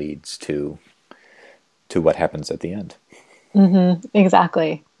everything that leads to what happens at the end.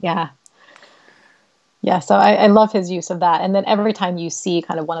 Exactly. Yeah. Yeah, so I love his use of that. And then every time you see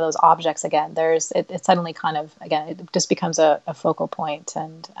kind of one of those objects again, it suddenly kind of, again, it just becomes a focal point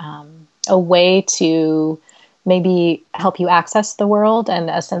and a way to maybe help you access the world and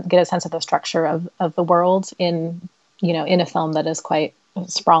get a sense of the structure of the world in, in a film that is quite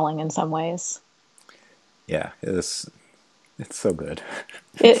sprawling in some ways. Yeah, it's so good.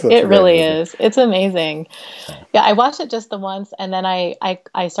 It really is. It's amazing. Yeah, I watched it just the once, and then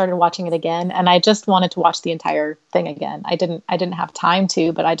I started watching it again, and I just wanted to watch the entire thing again. I didn't have time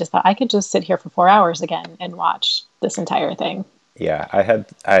to, but I just thought I could just sit here for 4 hours again and watch this entire thing. Yeah, I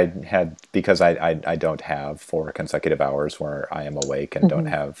had because I don't have 4 consecutive hours where I am awake and don't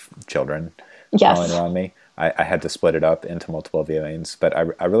have children Yes. going around me. I had to split it up into multiple viewings, but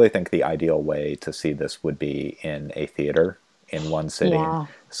I really think the ideal way to see this would be in a theater in one sitting. Yeah.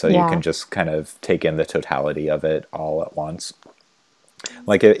 So Yeah. you can just kind of take in the totality of it all at once.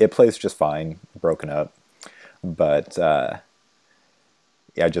 Like it plays just fine, broken up, but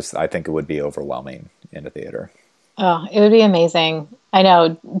yeah, I think it would be overwhelming in a theater. Oh, it would be amazing. I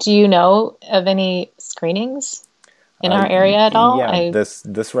know. Do you know of any screenings in our area at all? Yeah,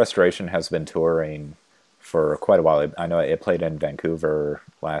 this restoration has been touring for quite a while. I know it played in Vancouver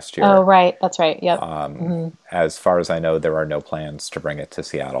last year. Oh, right. That's right. Yep. As far as I know, there are no plans to bring it to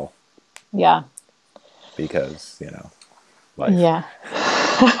Seattle Yeah. because, life. Yeah.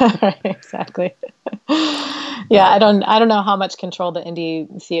 Right, exactly. Yeah, I don't know how much control the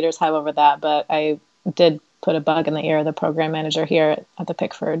indie theaters have over that, but I did put a bug in the ear of the program manager here at the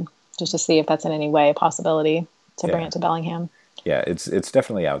Pickford just to see if that's in any way a possibility to bring it to Bellingham. Yeah, it's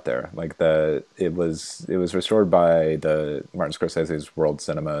definitely out there. Like it was restored by the Martin Scorsese's World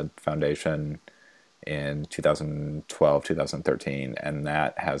Cinema Foundation in 2012, 2013, and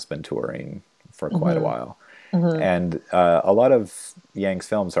that has been touring for quite a while. And a lot of Yang's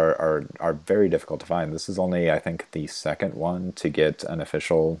films are very difficult to find. This is only, I think, the second one to get an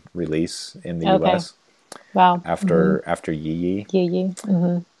official release in the U.S. Wow. After Yi Yi, Yi.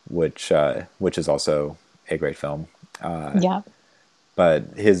 which is also a great film. Yeah. But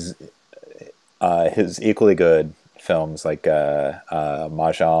his equally good films like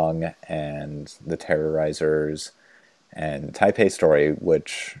Mahjong and The Terrorizers and Taipei Story,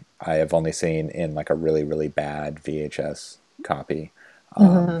 which I have only seen in like a really, really bad VHS copy,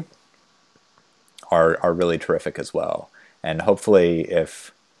 are really terrific as well. And hopefully,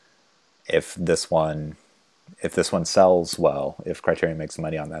 if this one sells well, if Criterion makes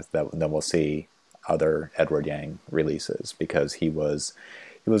money on that, then we'll see other Edward Yang releases, because he was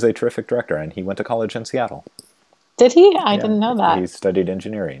a terrific director, and he went to college in Seattle. Did he? I didn't know that. He studied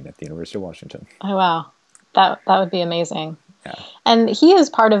engineering at the University of Washington. Oh, wow. That would be amazing. Yeah. And he is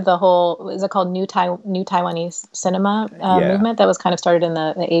part of the whole, is it called New Taiwanese cinema movement that was kind of started in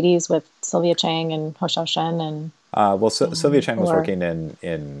the 80s with Sylvia Chang and Ho Xiaoshen and Sylvia Chang was working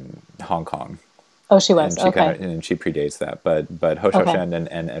in Hong Kong. Oh, she was. And okay. And she predates that, but Ho Xiaoshen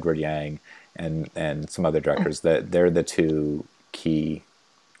and Edward Yang and some other directors, that they're the two key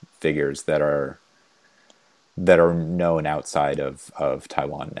figures that are known outside of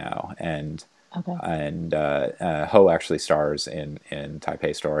Taiwan now. And Ho actually stars in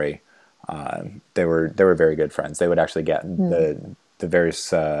Taipei Story. They were very good friends. They would actually get the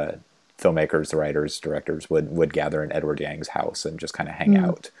various filmmakers, the writers, directors would gather in Edward Yang's house and just kind of hang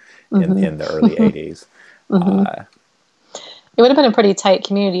out in the early 80s. It would have been a pretty tight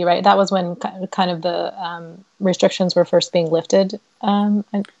community, right? That was when kind of the restrictions were first being lifted in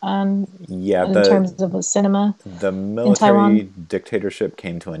terms of the cinema. The military dictatorship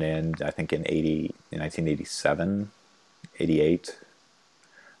came to an end, I think, in 1987, 88.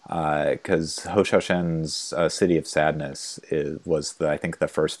 Because Ho Xiaoshen's City of Sadness was, I think, the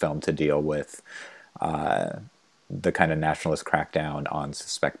first film to deal with the kind of nationalist crackdown on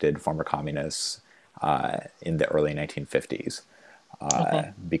suspected former communists in the early 1950s,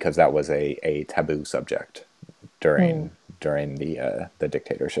 because that was a taboo subject during the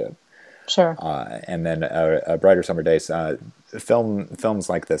dictatorship. Sure. And then A Brighter Summer Day. Films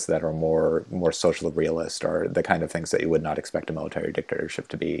like this that are more social realist are the kind of things that you would not expect a military dictatorship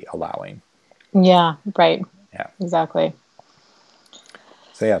to be allowing. Yeah. Right. Yeah. Exactly.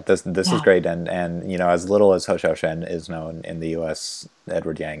 So yeah, this is great, and as little as Ho Xiaoshen is known in the U.S.,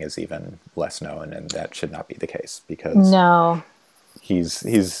 Edward Yang is even less known, and that should not be the case, because he's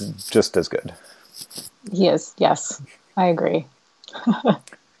just as good. He is. Yes, I agree.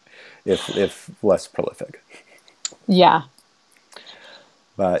 if less prolific. Yeah.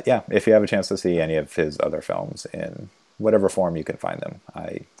 But yeah, if you have a chance to see any of his other films in whatever form you can find them,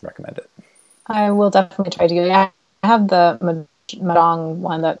 I recommend it. I will definitely try to do it. I have the Mahjong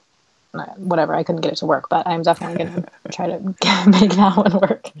one that whatever, I couldn't get it to work, but I'm definitely going to try to make that one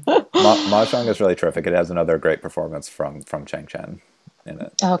work. Mahjong is really terrific. It has another great performance from Chang Chen in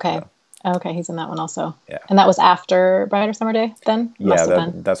it. Okay. So. Okay, he's in that one also. Yeah. And that was after Brighter Summer Day then? Yeah,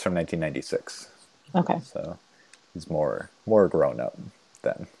 that's from 1996. Okay. So he's more grown up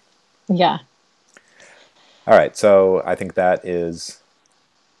then. Yeah. All right, so I think that is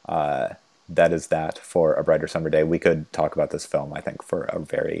that for A Brighter Summer Day. We could talk about this film, I think, for a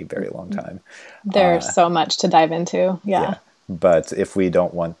very, very long time. There's so much to dive into. Yeah. But if we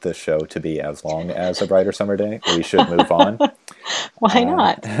don't want the show to be as long as A Brighter Summer Day, we should move on. Why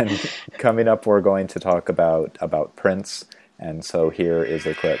not? And coming up, we're going to talk about Prince. And so here is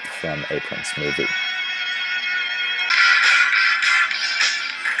a clip from a Prince movie.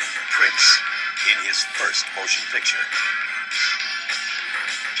 Prince in his first motion picture.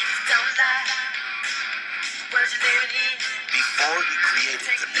 Before he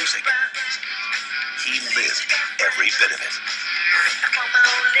created the music, he lived every bit of it.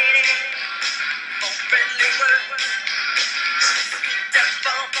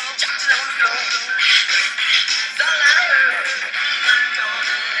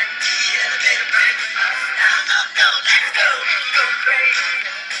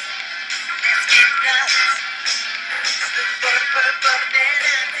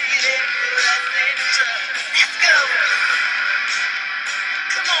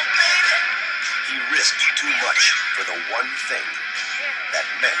 He risked too much for the one thing that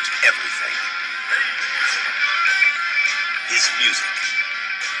meant everything. His music.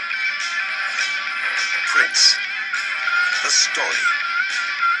 Prince. The story.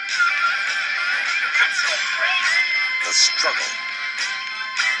 The struggle.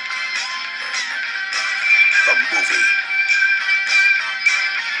 The movie.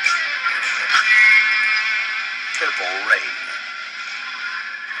 Purple Rain.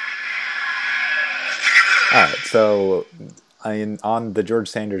 All right, so on the George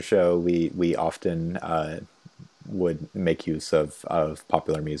Sanders show, we often would make use of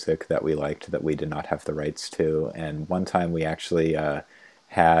popular music that we liked that we did not have the rights to. And one time we actually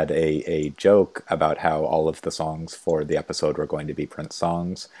had a joke about how all of the songs for the episode were going to be Prince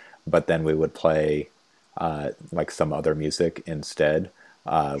songs, but then we would play like some other music instead,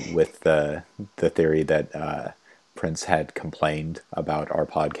 with the theory that Prince had complained about our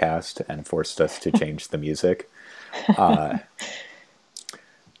podcast and forced us to change the music.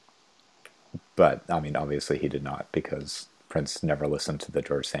 But, I mean, obviously he did not, because Prince never listened to the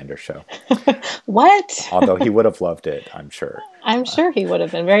George Sanders show. What? Although he would have loved it, I'm sure. I'm sure he would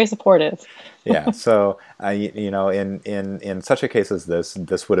have been very supportive. Yeah, so, in such a case as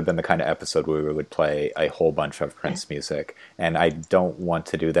this would have been the kind of episode where we would play a whole bunch of Prince music. And I don't want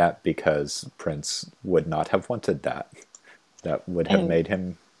to do that because Prince would not have wanted that. That would have made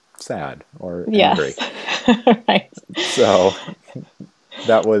him sad or angry. Right. So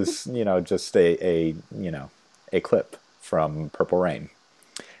that was, just a clip from Purple Rain.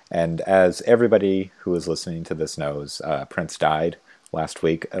 And as everybody who is listening to this knows, Prince died last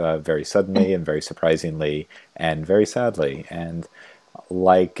week, very suddenly and very surprisingly and very sadly. And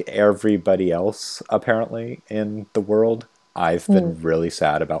like everybody else, apparently, in the world, I've been really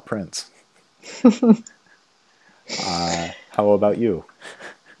sad about Prince. How about you?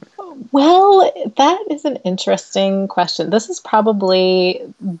 Well, that is an interesting question. This is probably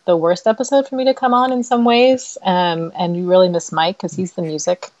the worst episode for me to come on in some ways. And you really miss Mike because he's the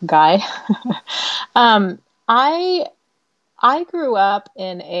music guy. I grew up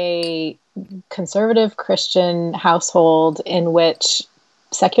in a conservative Christian household in which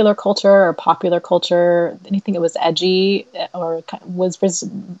secular culture or popular culture, anything that was edgy or was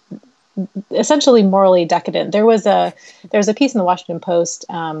essentially morally decadent. There's a piece in the Washington Post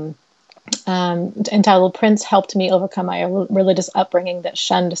entitled "Prince Helped Me Overcome My Religious Upbringing That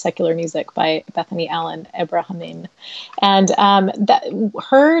Shunned Secular Music" by Bethany Allen Abrahamine. And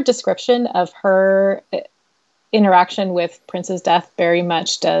her description of her interaction with Prince's death very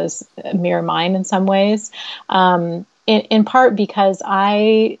much does mirror mine in some ways, in part because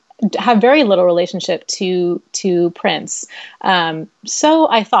I have very little relationship to Prince. So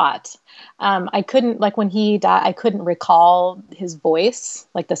I thought. I couldn't, like when he died, I couldn't recall his voice,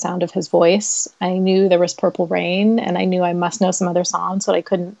 like the sound of his voice. I knew there was Purple Rain, and I knew I must know some other songs, but we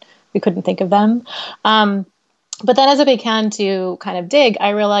couldn't think of them. But then as I began to kind of dig, I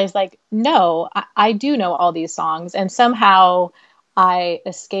realized no, I do know all these songs, and somehow I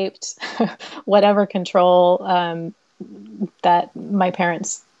escaped whatever control that my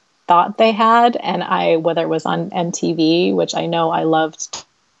parents thought they had. And whether it was on MTV, which I know I loved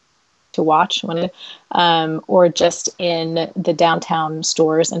to watch or just in the downtown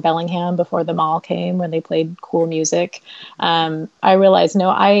stores in Bellingham before the mall came when they played cool music. I realized, no,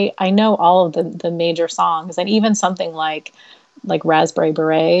 I know all of the major songs, and even something like Raspberry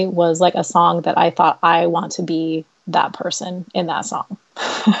Beret was like a song that I thought I want to be that person in that song.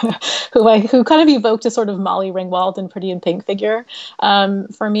 who kind of evoked a sort of Molly Ringwald and Pretty in Pink figure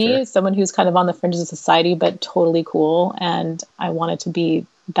for me, sure. Someone who's kind of on the fringes of society but totally cool, and I wanted to be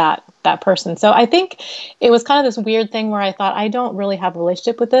that person. So I think it was kind of this weird thing where I thought I don't really have a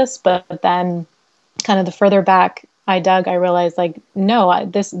relationship with this, but then kind of the further back I dug, I realized like, no,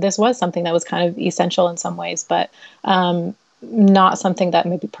 this was something that was kind of essential in some ways, but not something that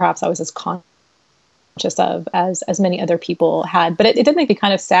maybe perhaps I was as conscious of as many other people had. But it did make me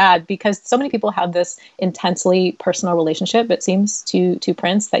kind of sad because so many people have this intensely personal relationship, it seems, to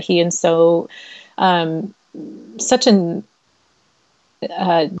Prince, that he in such an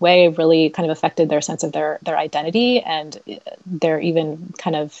way really kind of affected their sense of their identity and their even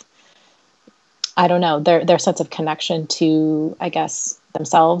kind of, I don't know, their sense of connection to, I guess,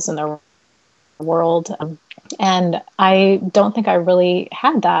 themselves and their world. And I don't think I really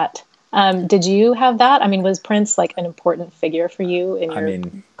had that. Did you have that? I mean, was Prince like an important figure for you in your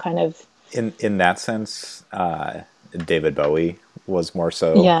kind of... In that sense, David Bowie was more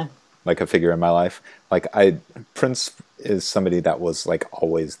so like a figure in my life. Like Prince is somebody that was like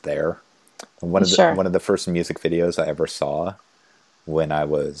always there. One of the first music videos I ever saw when I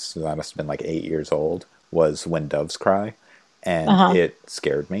must have been like 8 years old was When Doves Cry, and it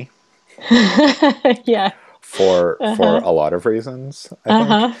scared me. For a lot of reasons,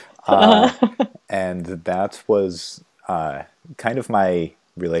 I think. And that was kind of my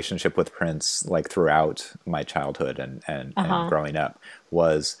relationship with Prince, like throughout my childhood and growing up,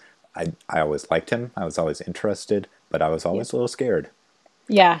 was I always liked him. I was always interested, but I was always a little scared.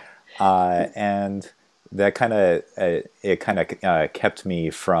 Yeah. And that kind of kept me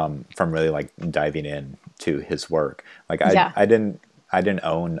from really like diving in to his work. Like I didn't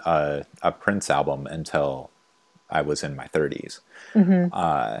own a Prince album until I was in my 30s.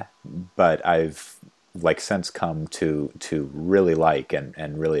 But I've like since come to really like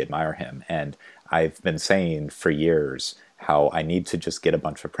and really admire him. And I've been saying for years how I need to just get a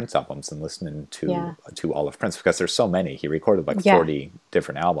bunch of Prince albums and listen to all of Prince, because there's so many. He recorded like 40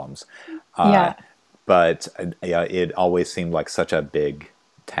 different albums. But it always seemed like such a big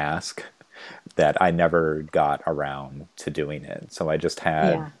task that I never got around to doing it. So I just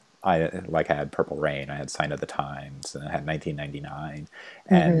had, I had Purple Rain, I had Sign of the Times, and I had 1999.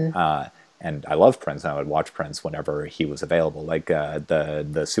 And I love Prince, and I would watch Prince whenever he was available. Like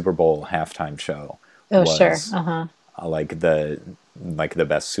the Super Bowl halftime show was like the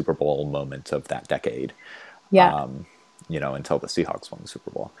best Super Bowl moment of that decade. Until the Seahawks won the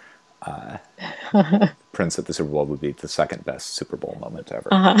Super Bowl. Prince at the Super Bowl would be the second best Super Bowl moment ever.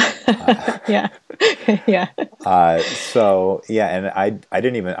 And I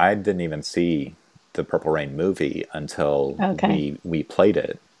didn't even see the Purple Rain movie until we played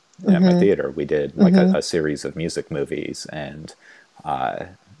it at my theater. We did like a series of music movies, and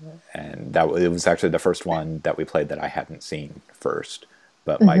that it was actually the first one that we played that I hadn't seen first.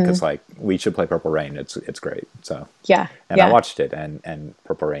 But Mike is like, we should play Purple Rain. It's great. So I watched it, and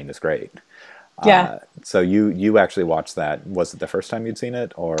Purple Rain is great. So you actually watched that. Was it the first time you'd seen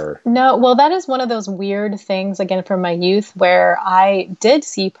it, or no? Well, that is one of those weird things again from my youth, where I did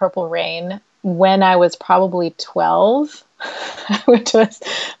see Purple Rain when I was probably 12, which was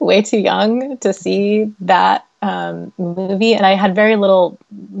way too young to see that movie, and I had very little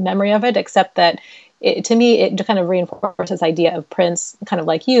memory of it, except that. To me, it kind of reinforces this idea of Prince, kind of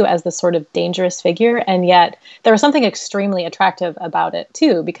like you, as this sort of dangerous figure. And yet there was something extremely attractive about it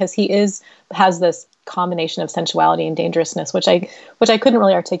too, because he has this combination of sensuality and dangerousness, which I couldn't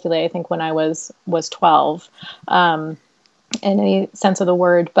really articulate, I think, when I was 12, in any sense of the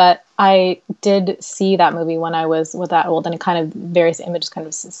word. But I did see that movie when I was that old, and it kind of various images kind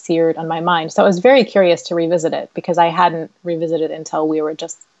of seared on my mind. So I was very curious to revisit it, because I hadn't revisited it until we were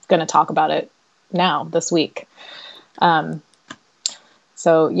just going to talk about it now this week. Young,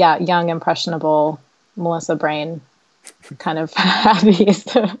 impressionable Melissa brain kind of had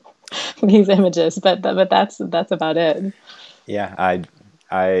these images, but that's about it.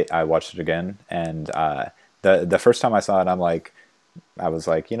 I watched it again, and the first time I saw it, I was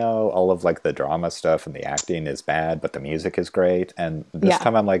like, all of like the drama stuff and the acting is bad, but the music is great. And this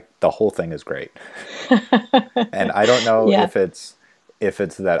time I'm like, the whole thing is great. And I don't know if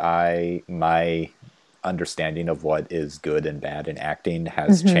it's that my understanding of what is good and bad in acting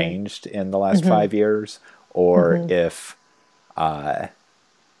has changed in the last 5 years, or if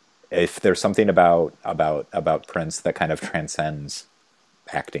if there's something about Prince that kind of transcends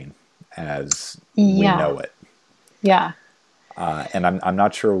acting as we know it. Yeah. And I'm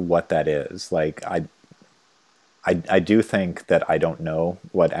not sure what that is. Like I do think that I don't know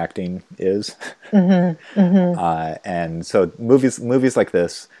what acting is. And so movies like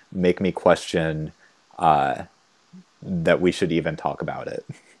this make me question that we should even talk about it.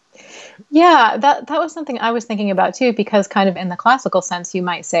 Yeah, that was something I was thinking about too, because kind of in the classical sense, you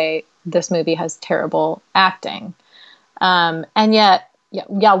might say this movie has terrible acting. And yet,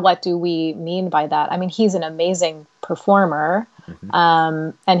 what do we mean by that? I mean, he's an amazing performer.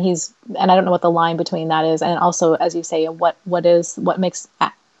 And I don't know what the line between that is. And also, as you say, what makes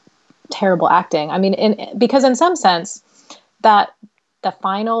terrible acting? I mean, because in some sense that the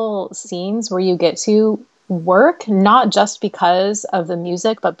final scenes where you get to work, not just because of the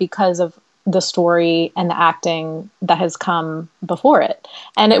music, but because of the story and the acting that has come before it.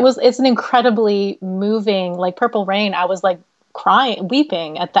 And it's an incredibly moving, like Purple Rain. I was like crying,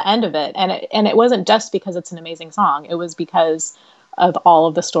 weeping at the end of it. And it wasn't just because it's an amazing song. It was because of all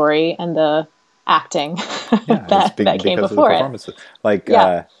of the story and the acting that came before it. Like,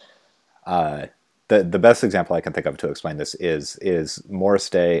 the best example I can think of to explain this is Morris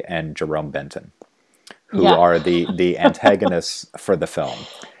Day and Jerome Benton, who are the antagonists for the film.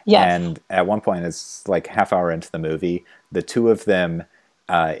 Yes. And at one point, it's like half hour into the movie, the two of them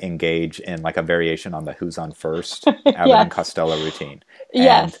engage in like a variation on the Who's on First Abbott and Costello routine.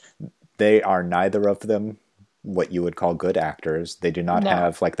 And they are neither of them what you would call good actors. They do not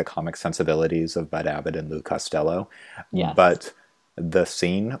have like the comic sensibilities of Bud Abbott and Lou Costello. Yes. But the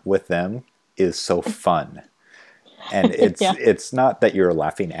scene with them is so fun. And it's not that you're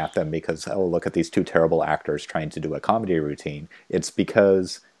laughing at them because, oh, look at these two terrible actors trying to do a comedy routine. It's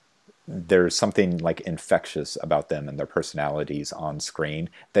because there's something like infectious about them and their personalities on screen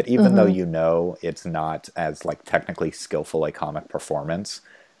that even though you know it's not as like technically skillful a comic performance,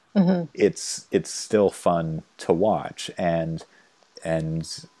 it's still fun to watch. And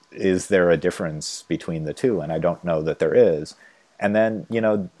is there a difference between the two? And I don't know that there is. And then, you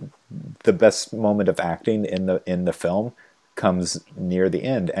know, the best moment of acting in the film comes near the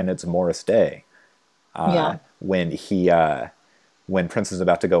end, and it's Morris Day. When Prince is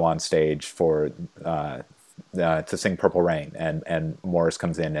about to go on stage for to sing Purple Rain, and Morris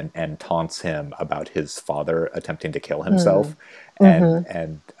comes in and taunts him about his father attempting to kill himself,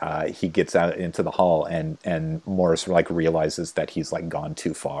 and he gets out into the hall, and Morris like realizes that he's like gone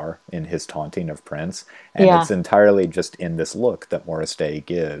too far in his taunting of Prince, and it's entirely just in this look that Morris Day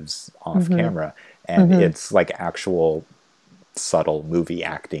gives off camera, and it's like actual subtle movie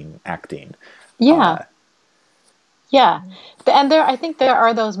acting. Yeah. And I think there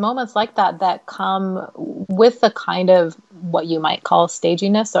are those moments like that come with the kind of what you might call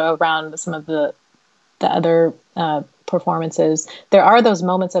staginess around some of the other performances. There are those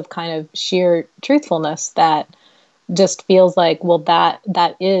moments of kind of sheer truthfulness that just feels like, well, that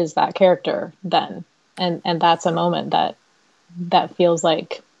is that character then. And that's a moment that feels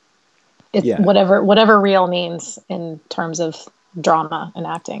like it's whatever real means in terms of drama and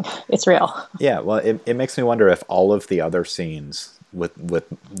acting, it's real. Yeah, well, it makes me wonder if all of the other scenes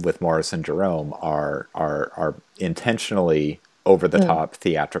with Morris and Jerome are intentionally over the top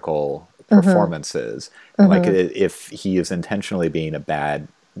theatrical performances. Like if he is intentionally being a bad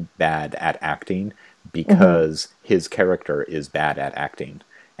at acting because his character is bad at acting,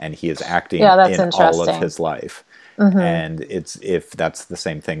 and he is acting in all of his life. And if that's the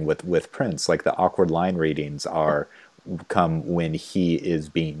same thing with Prince, like the awkward line readings come when he is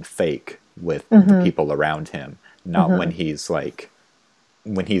being fake with the people around him, not when he's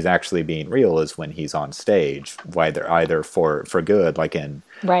actually being real, is when he's on stage, either for good, like in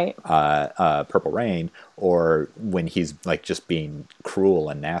Purple Rain, or when he's like just being cruel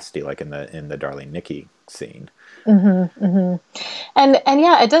and nasty, like in the Darling Nikki scene. And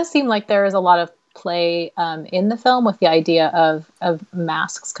it does seem like there is a lot of play in the film with the idea of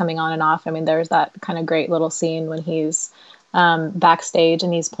masks coming on and off. I mean, there's that kind of great little scene when he's backstage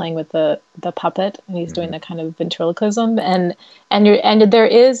and he's playing with the puppet, and he's doing the kind of ventriloquism, and there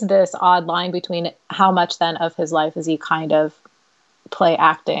is this odd line between how much then of his life is he kind of play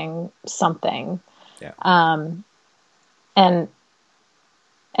acting something, and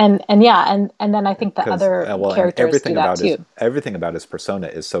then I think the other characters do that too. Everything about his persona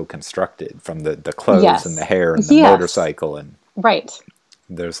is so constructed, from the clothes and the hair and the motorcycle, and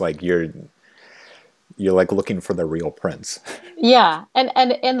there's like you're like looking for the real Prince. Yeah, and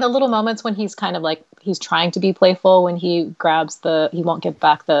in the little moments when he's kind of like he's trying to be playful, when he grabs he won't give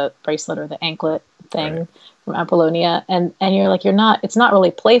back the bracelet or the anklet thing Right. from Apollonia, and you're like, it's not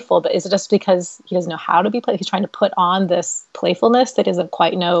really playful, but is it just because he doesn't know how to be playful? He's trying to put on this playfulness that he doesn't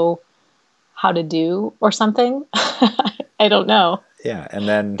quite know how to do or something. I don't know. Yeah, and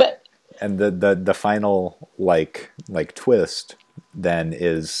then But the final like twist then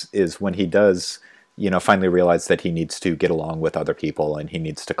is when he does, finally realize that he needs to get along with other people and he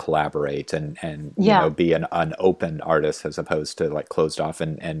needs to collaborate and yeah. be an open artist as opposed to like closed off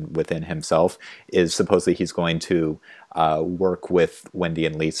and within himself, is supposedly he's going to work with Wendy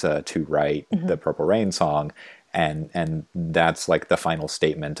and Lisa to write the Purple Rain song. And that's like the final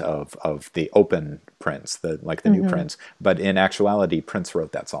statement of the open Prince, the new Prince. But in actuality, Prince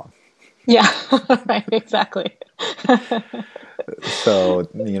wrote that song. Yeah, right, exactly. So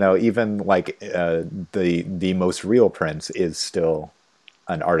even like the most real Prince is still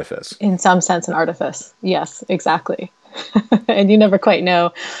an artifice. In some sense, an artifice. Yes, exactly. And you never quite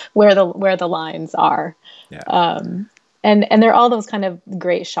know where the lines are. Yeah. And there are all those kind of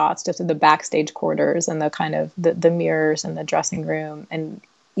great shots just of the backstage quarters and the kind of the mirrors and the dressing room, and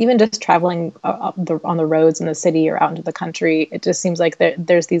even just traveling on the roads in the city or out into the country. It just seems like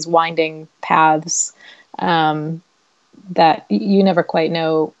there's these winding paths that you never quite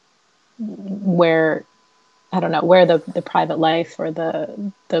know where, I don't know, where the private life or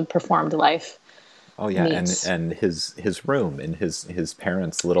the performed life. Oh yeah, meets. and his room in his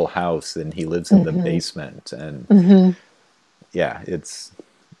parents' little house, and he lives in the basement, and yeah, it's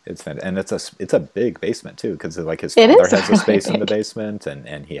fantastic. And it's a big basement too, because like his father has a space in the basement,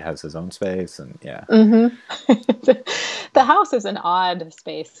 and he has his own space, and yeah. The house is an odd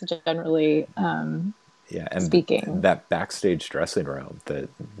space generally. Yeah, and speaking that backstage dressing room that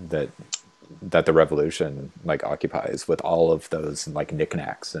the Revolution like occupies with all of those like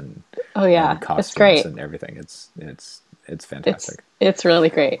knickknacks and and costumes, it's great. And everything. It's fantastic. It's really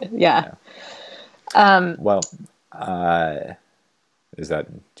great. Yeah. Well, do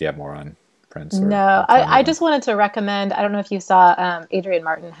you have more on Prince? No, I just wanted to recommend, I don't know if you saw, Adrian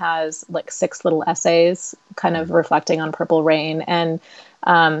Martin has like 6 little essays kind of reflecting on Purple Rain, and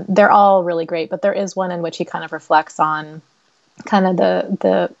they're all really great, but there is one in which he kind of reflects on kind of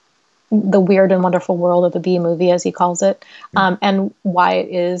the weird and wonderful world of the B movie, as he calls it, and why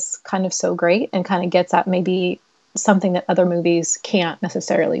it is kind of so great, and kind of gets at maybe something that other movies can't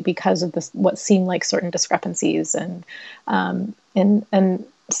necessarily because of this, what seem like certain discrepancies and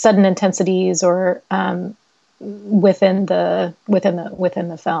sudden intensities or within the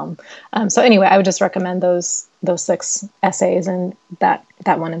film. So anyway, I would just recommend those 6 essays and that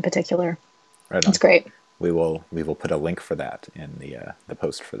one in particular. Right on. It's great. We will put a link for that in the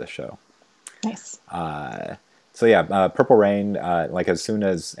post for the show. Nice. So yeah, Purple Rain. Like as soon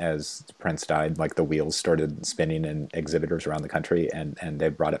as Prince died, like the wheels started spinning in exhibitors around the country, and they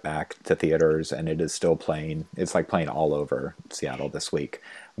brought it back to theaters, and it is still playing. It's like playing all over Seattle this week.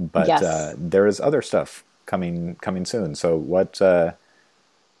 But yes. There is other stuff coming soon. So what? You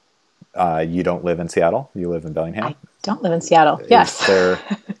don't live in Seattle. You live in Bellingham. I don't live in Seattle. Yes.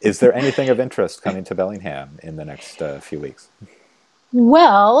 Is there anything of interest coming to Bellingham in the next few weeks?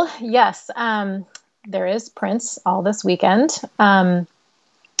 Well, yes. There is Prince all this weekend.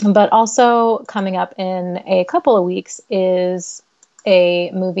 But also coming up in a couple of weeks is a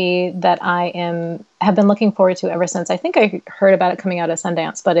movie that I have been looking forward to ever since. I think I heard about it coming out at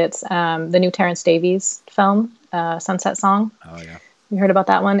Sundance, but it's the new Terrence Davies film, Sunset Song. Oh yeah. You heard about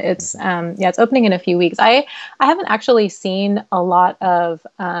that one? It's it's opening in a few weeks. I haven't actually seen a lot of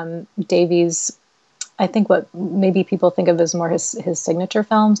Davies. I think what maybe people think of as more his signature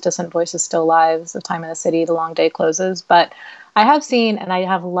films: Distant Voices, Still Lives, The Time in the City, The Long Day Closes. But I have seen and I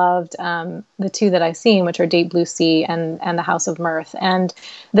have loved the 2 that I've seen, which are Deep Blue Sea and The House of Mirth. And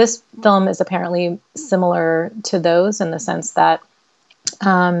this film is apparently similar to those in the sense that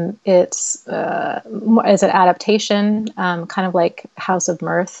it's an adaptation, kind of like House of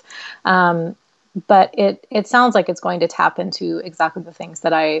Mirth. But it sounds like it's going to tap into exactly the things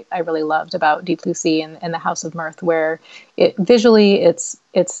that I really loved about Deep Blue Sea and the House of Mirth, where visually it's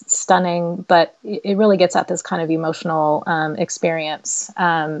stunning, but it really gets at this kind of emotional experience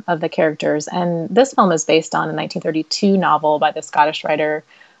of the characters. And this film is based on a 1932 novel by the Scottish writer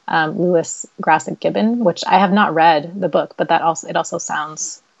Lewis Grassic Gibbon, which I have not read the book, but it also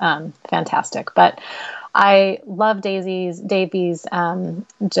sounds fantastic. But I love Davies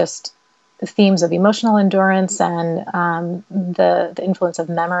just themes of emotional endurance and the influence of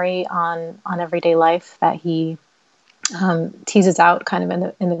memory on everyday life that he teases out kind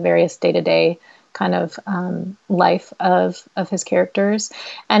of in the various day-to-day kind of life of his characters.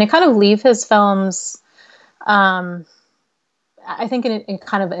 And it kind of leave his films I think in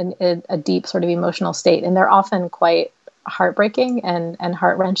kind of a deep sort of emotional state, and they're often quite heartbreaking and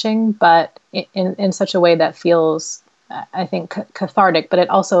heart-wrenching, but in such a way that feels, I think, cathartic, but it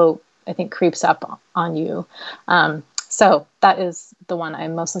also, I think, creeps up on you. So that is the one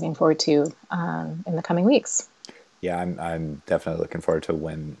I'm most looking forward to in the coming weeks. Yeah, I'm definitely looking forward to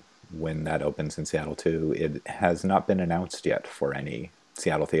when that opens in Seattle too. It has not been announced yet for any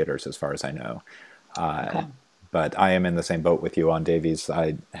Seattle theaters, as far as I know. Okay. But I am in the same boat with you on Davies.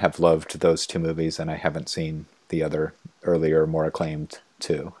 I have loved those two movies, and I haven't seen the other earlier, more acclaimed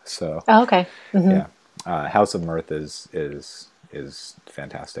two. So, Oh, okay. Mm-hmm. yeah, House of Mirth is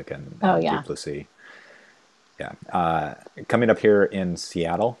fantastic and Yeah. Deep Blue Sea. Yeah, coming up here in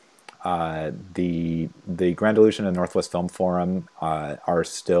Seattle, the Grand Illusion and Northwest Film Forum are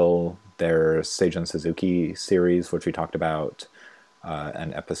still their Seijun Suzuki series, which we talked about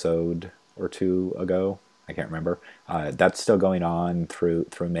an episode or two ago. I can't remember. That's still going on through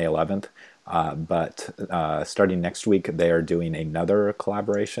May 11th. But starting next week, they are doing another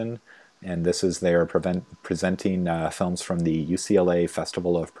collaboration, and this is they're presenting films from the UCLA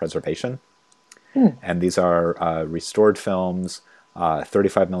Festival of Preservation. And these are restored films,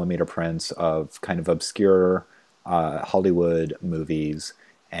 35 millimeter prints of kind of obscure Hollywood movies.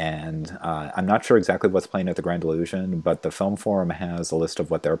 And I'm not sure exactly what's playing at the Grand Illusion, but the Film Forum has a list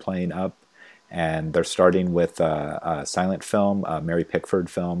of what they're playing up. And they're starting with a silent film, a Mary Pickford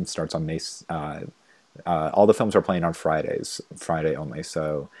film, starts on May. All the films are playing on Friday only.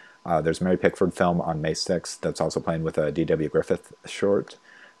 So there's Mary Pickford film on May 6th that's also playing with a D.W. Griffith short.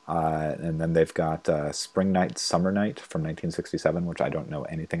 And then they've got Spring Night, Summer Night from 1967, which I don't know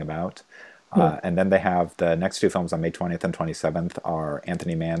anything about. And then they have the next two films on May 20th and 27th are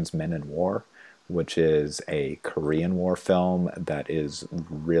Anthony Mann's Men in War, which is a Korean War film that is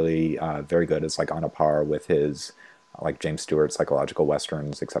really very good. It's like on a par with his like James Stewart psychological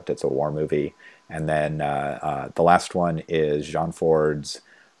westerns, except it's a war movie. And then the last one is John Ford's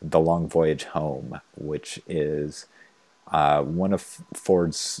The Long Voyage Home, which is one of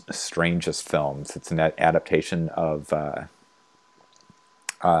Ford's strangest films. It's an adaptation of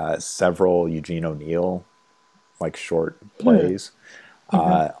several Eugene O'Neill like short plays,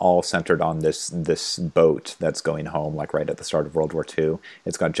 all centered on this boat that's going home, like right at the start of World War II.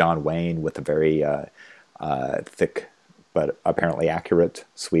 It's got John Wayne with a very thick but apparently accurate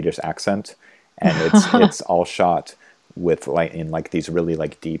Swedish accent, and it's all shot with in these really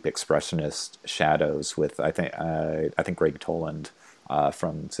these expressionist shadows. With I think Greg Toland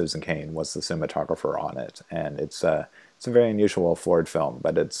from Citizen Kane was the cinematographer on it, and it's a very unusual Ford film,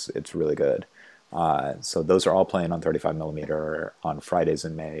 but it's really good. So those are all playing on 35 millimeter on Fridays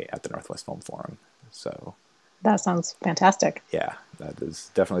in May at the Northwest Film Forum. So that sounds fantastic. Yeah, that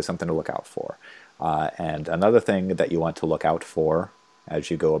is definitely something to look out for. And another thing that you want to look out for as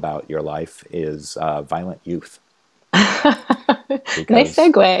you go about your life is violent youth. Because, nice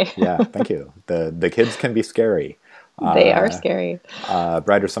segue. Yeah, thank you. The kids can be scary. They are scary.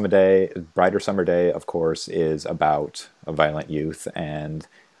 Brighter Summer Day, of course, is about a violent youth, and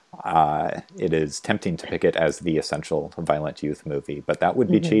it is tempting to pick it as the essential violent youth movie, but that would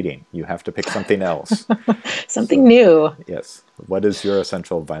be cheating. You have to pick something else. Something new. Yes. What is your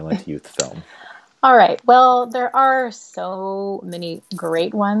essential violent youth film? All right. Well, there are so many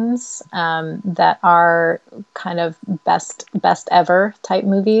great ones that are kind of best ever type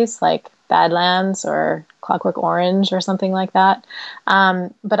movies, like Badlands or Clockwork Orange or something like that.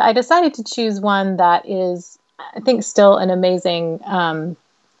 But I decided to choose one that is, I think, still an amazing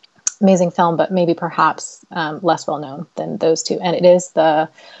film, but maybe perhaps less well known than those two. And it is the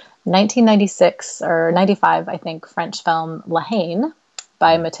 1996 or 95, I think, French film La Haine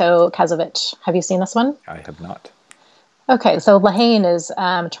by Matteo Kazovic. Have you seen this one? I have not. Okay, so La Haine is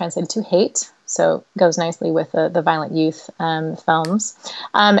translated to hate, so goes nicely with the violent youth films.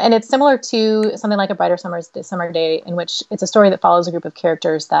 And it's similar to something like A Brighter Summer Day, in which it's a story that follows a group of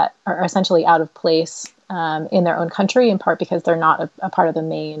characters that are essentially out of place in their own country, in part because they're not a part of the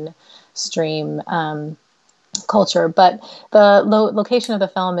mainstream culture. But the location of the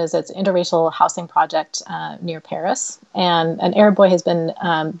film is it's an interracial housing project near Paris, and an Arab boy has been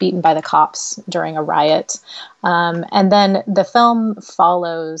beaten by the cops during a riot. And then the film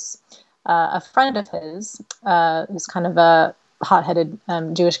follows a friend of his, who's kind of a hot-headed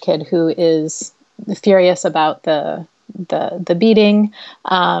Jewish kid who is furious about the beating,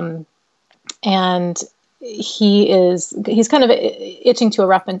 and he's kind of itching to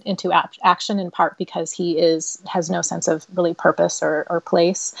erupt into action, in part because he has no sense of really purpose or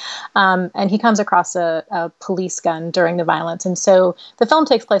place, and he comes across a police gun during the violence. And so the film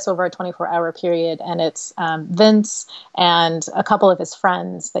takes place over a 24-hour period, and it's Vince and a couple of his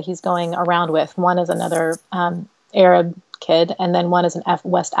friends that he's going around with. One is another Arab kid, and then one is an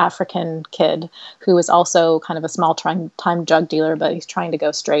West African kid who is also kind of a small-time drug dealer, but he's trying to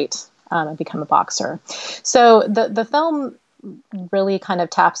go straight and become a boxer. So the film really kind of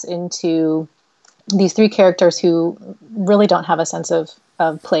taps into these three characters who really don't have a sense of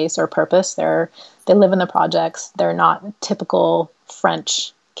place or purpose. They live in the projects. They're not typical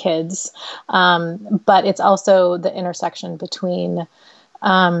French kids, but it's also the intersection between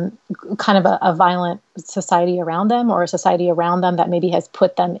kind of a violent society around them, or a society around them that maybe has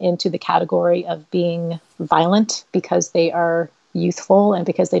put them into the category of being violent because they are youthful and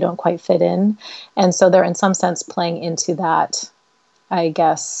because they don't quite fit in. And so they're in some sense playing into that, I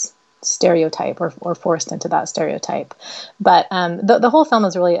guess, stereotype, or forced into that stereotype. But the whole film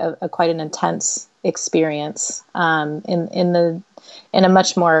is really a quite an intense experience in a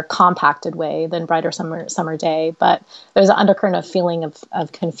much more compacted way than Brighter Summer Day. But there's an undercurrent of feeling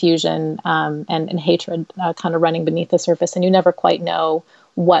of confusion and hatred kind of running beneath the surface, and you never quite know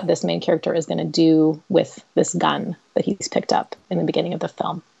what this main character is going to do with this gun that he's picked up in the beginning of the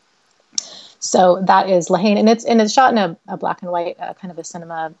film. So that is La Haine, and it's shot in a black and white kind of a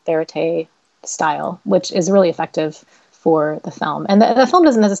cinema verite style, which is really effective for the film. And the film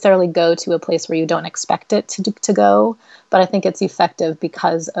doesn't necessarily go to a place where you don't expect it to go, but I think it's effective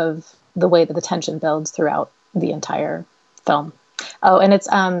because of the way that the tension builds throughout the entire film. Oh, and it's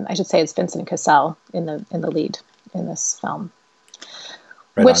I should say it's Vincent Cassel in the lead in this film.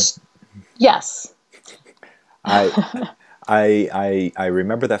 Right which, on. Yes. I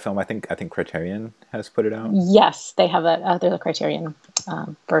remember that film. I think Criterion has put it out. Yes, they have there's a Criterion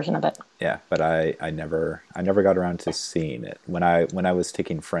version of it. Yeah, but I never got around to seeing it. When I was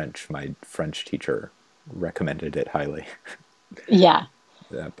taking French, my French teacher recommended it highly. Yeah.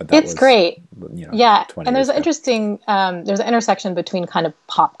 But that it's great. Yeah, and there's an interesting there's an intersection between kind of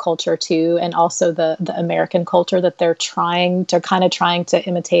pop culture too, and also the American culture that they're trying to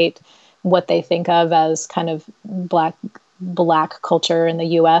imitate what they think of as kind of black culture in the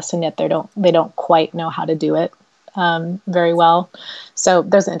U.S., and yet they don't quite know how to do it very well. So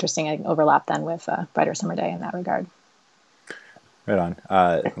there's an interesting overlap then with Brighter Summer Day in that regard. Right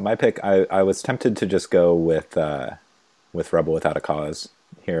on. My pick, I was tempted to just go with Rebel Without a Cause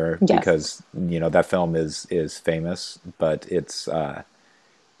here, yes, because that film is famous, but it's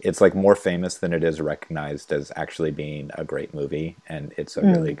like more famous than it is recognized as actually being a great movie, and it's a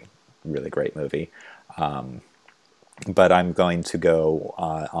really, really great movie. But I'm going to go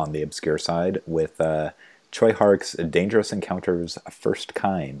on the obscure side with Choi Hark's Dangerous Encounters First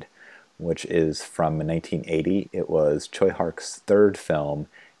Kind, which is from 1980. It was Choi Hark's third film,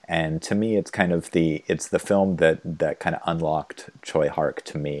 and to me, it's the film that kind of unlocked Choi Hark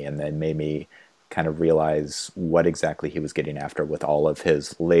to me, and then made me kind of realize what exactly he was getting after with all of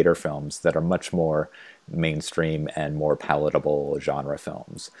his later films that are much more mainstream and more palatable genre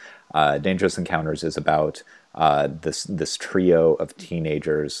films. Dangerous Encounters is about this trio of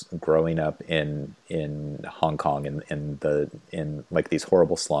teenagers growing up in Hong Kong in like these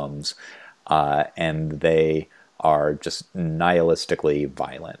horrible slums, and they are just nihilistically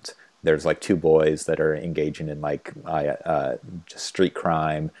violent. There's like two boys that are engaging in like just street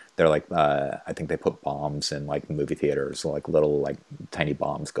crime. They're like I think they put bombs in like movie theaters, so like little like tiny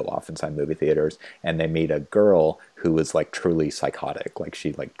bombs go off inside movie theaters. And they meet a girl who is like truly psychotic, like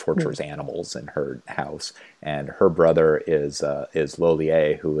she like tortures animals in her house. And her brother is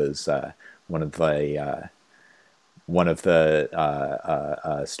Lolier, who is one of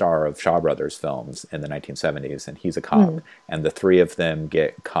the star of Shaw Brothers films in the 1970s, and he's a cop. And the three of them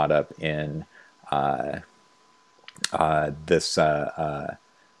get caught up in this kind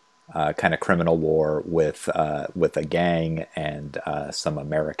of criminal war with a gang and some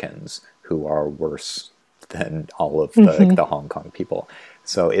Americans who are worse than all of the Hong Kong people.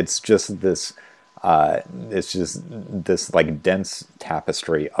 So it's just this like dense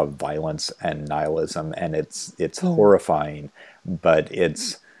tapestry of violence and nihilism, and it's horrifying, but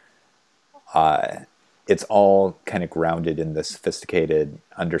it's all kind of grounded in this sophisticated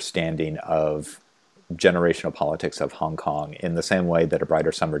understanding of generational politics of Hong Kong, in the same way that A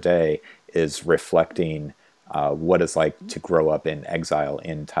Brighter Summer Day is reflecting what it's like to grow up in exile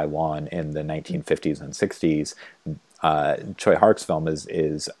in Taiwan in the 1950s and 60s. Choi Hark's film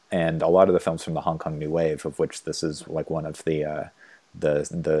is, and a lot of the films from the Hong Kong New Wave, of which this is like one of the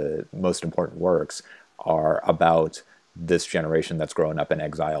most important works, are about this generation that's grown up in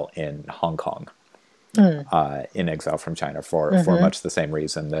exile in Hong Kong, in exile from China for much the same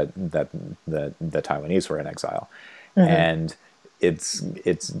reason that the Taiwanese were in exile. And it's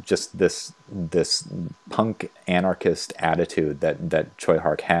just this punk anarchist attitude that Choi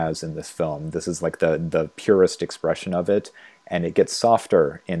Hark has in this film. This is like the purest expression of it, and it gets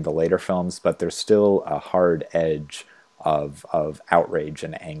softer in the later films, but there's still a hard edge of outrage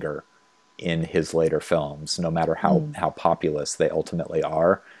and anger in his later films. No matter how populist they ultimately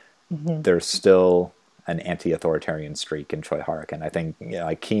are, there's still an anti-authoritarian streak in Choi Hark, and I think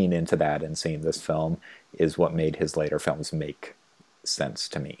keying into that and seeing this film is what made his later films make sense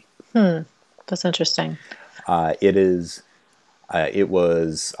to me. That's interesting. It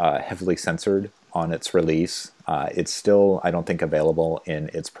was heavily censored on its release. It's still, I don't think, available in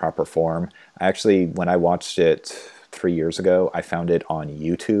its proper form. Actually, when I watched it 3 years ago, I found it on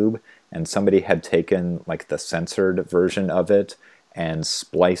YouTube, and somebody had taken like the censored version of it and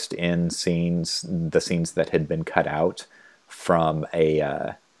spliced in the scenes that had been cut out from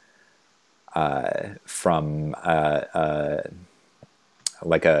a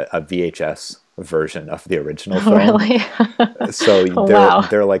VHS version of the original film. Really? So wow.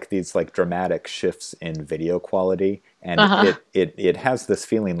 they're like these like dramatic shifts in video quality, and it has this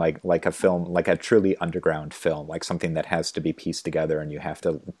feeling like a film, like a truly underground film, like something that has to be pieced together and you have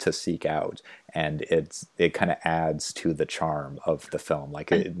to seek out, and it kind of adds to the charm of the film.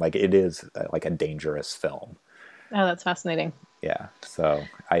 Like it is like a dangerous film. Oh, that's fascinating. Yeah. So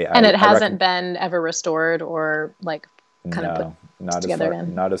and it hasn't been ever restored or like kind of put together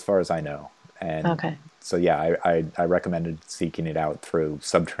again? Not as far as I know. And okay. So yeah, I recommended seeking it out through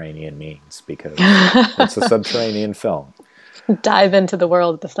subterranean means, because it's a subterranean film. Dive into the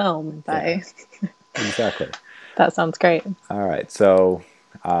world of the film by Exactly. That sounds great. All right. So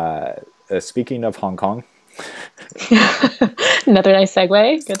speaking of Hong Kong, another nice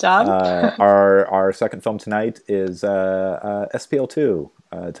segue. Good job. Our second film tonight is SPL 2,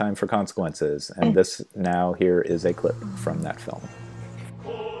 Time for Consequences, and this now here is a clip from that film.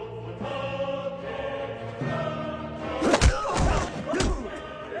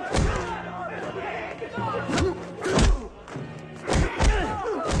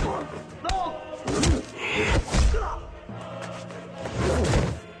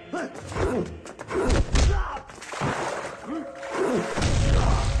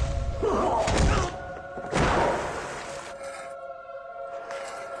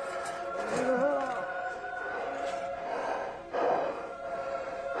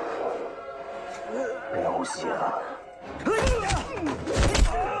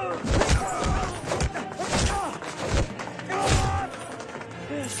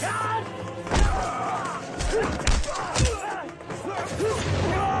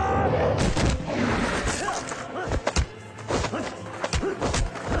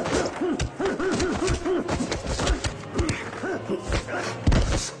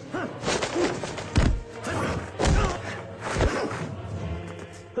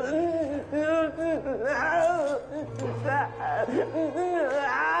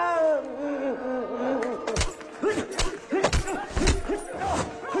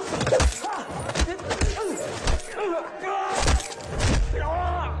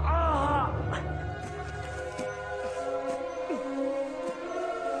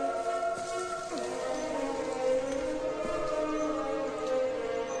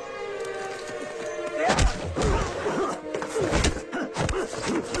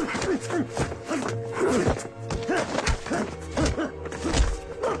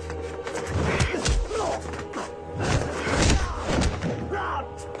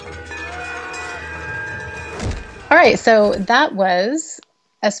 All right, so that was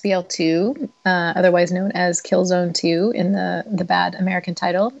SPL 2, otherwise known as Killzone 2 in the bad American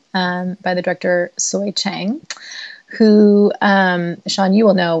title, by the director Soi Cheang, who, Sean, you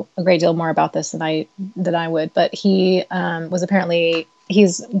will know a great deal more about this than I would, but he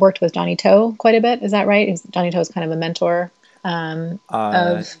he's worked with Johnny To quite a bit. Is that right? Johnny To is kind of a mentor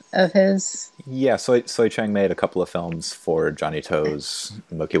of his. Yeah, Soi Cheang made a couple of films for Johnny To's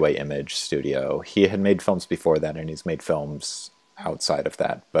Milky Way Image studio. He had made films before that, and he's made films outside of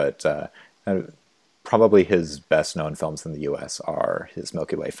that. But probably his best-known films in the U.S. are his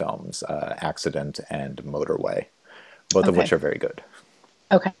Milky Way films, Accident and Motorway, both of which are very good.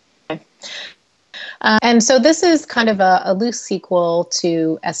 Okay. And so this is kind of a loose sequel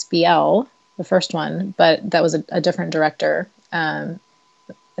to SPL, the first one, but that was a different director.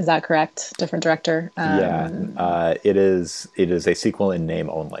 Is that correct? Different director? It is a sequel in name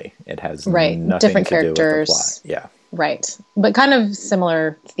only. It has nothing different to characters. Do with the plot. Yeah. Right. But kind of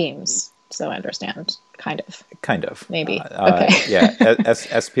similar themes. so I understand. Kind of. Maybe. Okay. Yeah.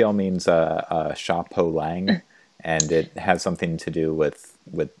 SPL means Sha Po Lang, and it has something to do with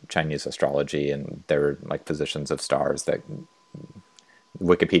Chinese astrology and their like positions of stars that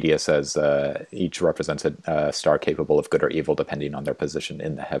Wikipedia says each represents a star capable of good or evil depending on their position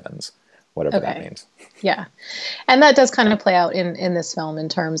in the heavens, whatever that means. Yeah. And that does kind of play out in this film in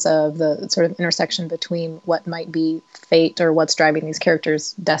terms of the sort of intersection between what might be fate or what's driving these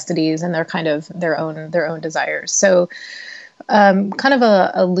characters' destinies and their kind of their own desires. So kind of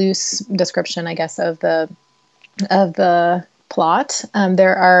a loose description, I guess, of the plot.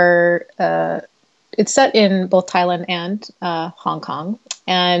 There are it's set in both Thailand and Hong Kong,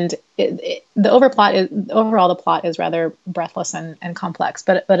 and the plot is rather breathless and complex.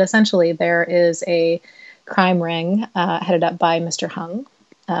 But essentially, there is a crime ring headed up by Mr. Hung,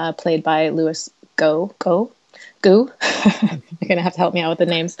 played by Louis Gu. You're gonna have to help me out with the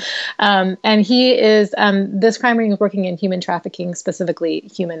names. And he is this crime ring is working in human trafficking, specifically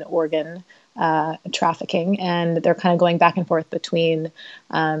human organ trafficking, and they're kind of going back and forth between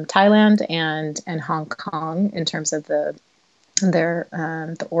Thailand and Hong Kong in terms of the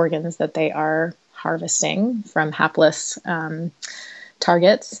organs that they are harvesting from hapless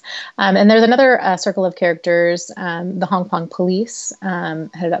targets. And there's another circle of characters, the Hong Kong police,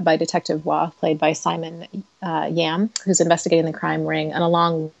 headed up by Detective Wah, played by Simon Yam, who's investigating the crime ring, and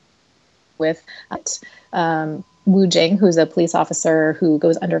along with Wu Jing, who's a police officer who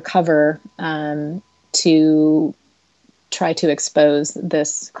goes undercover to try to expose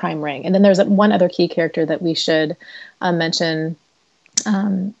this crime ring. And then there's one other key character that we should mention,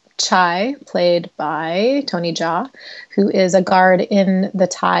 Chai, played by Tony Jaa, who is a guard in the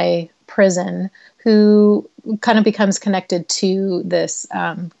Thai prison who kind of becomes connected to this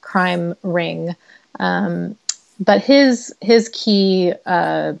crime ring. But his key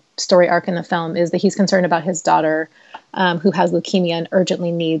story arc in the film is that he's concerned about his daughter, who has leukemia and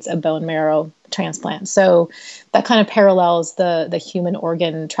urgently needs a bone marrow transplant. So that kind of parallels the human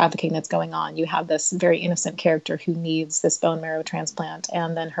organ trafficking that's going on. You have this very innocent character who needs this bone marrow transplant,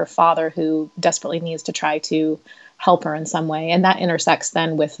 and then her father who desperately needs to try to help her in some way. And that intersects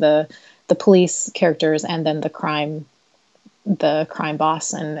then with the police characters and then the crime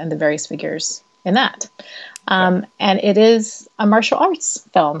boss and the various figures in that. And it is a martial arts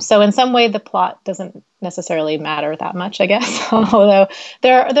film. So in some way, the plot doesn't necessarily matter that much, I guess. Although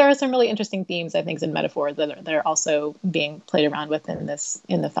there are some really interesting themes, I think, and metaphors that are also being played around with in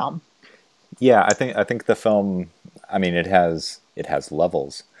the film. Yeah, I think the film, I mean, it has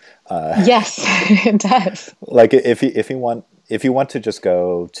levels. Yes, it does. Like if you want to just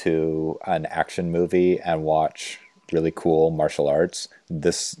go to an action movie and watch really cool martial arts,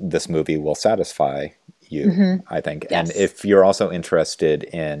 this movie will satisfy you, I think. Yes. And if you're also interested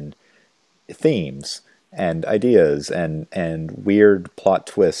in themes and ideas and weird plot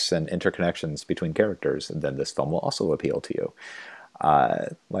twists and interconnections between characters, then this film will also appeal to you.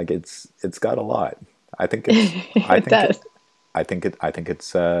 Like it's got a lot. I think it's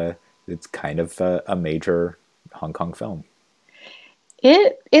kind of a major Hong Kong film.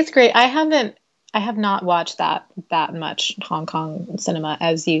 It's great. I have not watched that much Hong Kong cinema,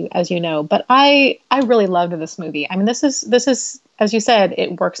 as you know, but I really loved this movie. I mean, this is as you said,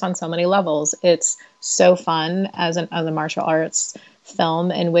 it works on so many levels. It's so fun as a martial arts film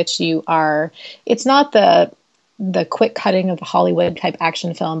in which it's not the quick cutting of the Hollywood type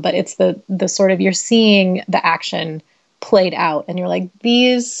action film, but it's the sort of, you're seeing the action played out and you're like,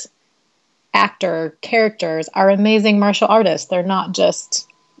 these characters are amazing martial artists. They're not just,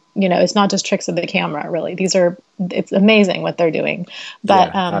 it's not just tricks of the camera, really. It's amazing what they're doing.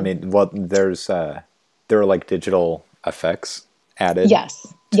 But yeah, I mean, well, there are like digital effects added to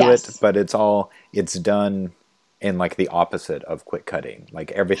it, but it's done in like the opposite of quick cutting.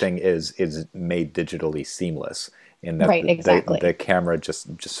 Like everything is made digitally seamless in that exactly. the camera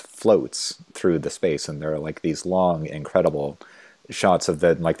just floats through the space, and there are like these long, incredible shots of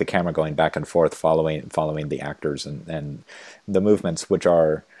the camera going back and forth following the actors and the movements, which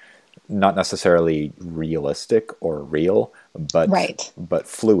are not necessarily realistic or real, but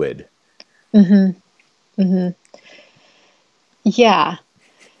fluid. Mm-hmm. Mm-hmm. Yeah.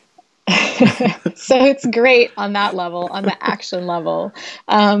 So it's great on that level, on the action level.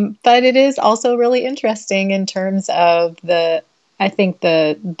 But it is also really interesting in terms of the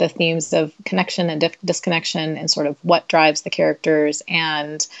themes of connection and disconnection and sort of what drives the characters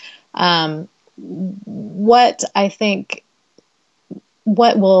and what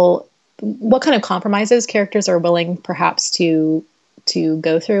kind of compromises characters are willing perhaps to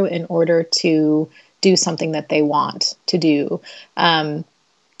go through in order to do something that they want to do.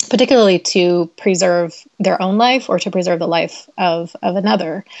 particularly to preserve their own life or to preserve the life of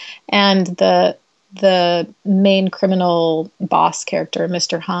another. And the main criminal boss character,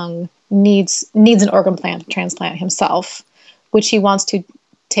 Mr. Hung, needs an organ transplant himself, which he wants to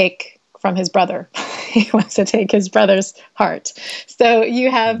take from his brother. He wants to take his brother's heart. So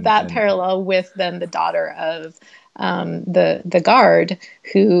you have that parallel with then the daughter of the guard,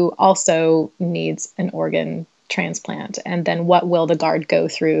 who also needs an organ transplant. And then what will the guard go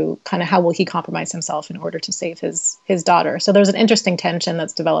through? Kind of how will he compromise himself in order to save his daughter? So there's an interesting tension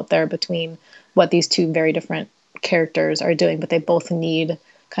that's developed there between what these two very different characters are doing, but they both need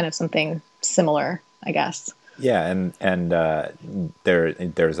kind of something similar, I guess. Yeah, and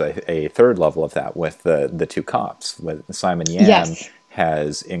there's a third level of that with the two cops. With Simon Yam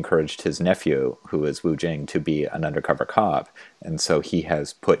has encouraged his nephew, who is Wu Jing, to be an undercover cop, and so he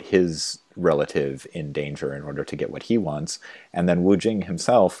has put his relative in danger in order to get what he wants. And then Wu Jing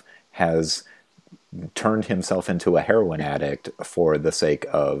himself has turned himself into a heroin addict for the sake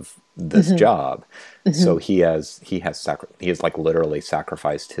of this job. So he has like literally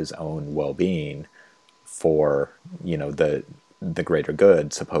sacrificed his own well-being for, you know, the greater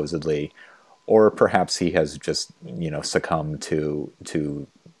good, supposedly, or perhaps he has just, you know, succumbed to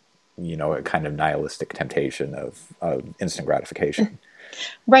you know, a kind of nihilistic temptation of instant gratification.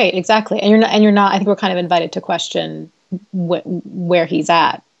 Right, exactly. And you're not. I think we're kind of invited to question where he's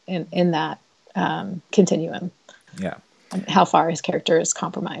at in that continuum. Yeah, how far his character is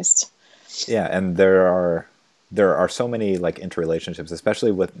compromised. Yeah, and there are so many like interrelationships,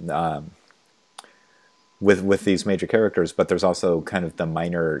 especially with these major characters, but there's also kind of the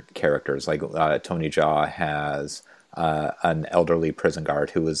minor characters. Like Tony Jaa has an elderly prison guard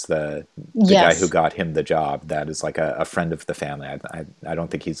who was the guy who got him the job. That is like a friend of the family. I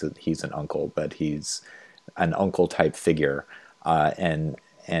don't think he's an uncle, but he's an uncle type figure, and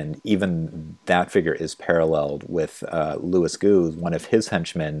even that figure is paralleled with Louis Gu. One of his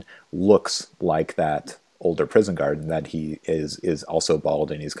henchmen looks like that older prison guard, and that he is also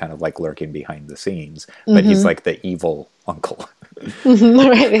bald, and he's kind of like lurking behind the scenes, but he's like the evil uncle.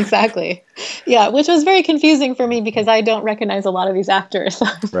 Right, exactly. Yeah, which was very confusing for me because I don't recognize a lot of these actors.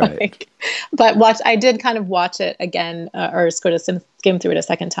 Right. But I did kind of watch it again, or sort of skim through it a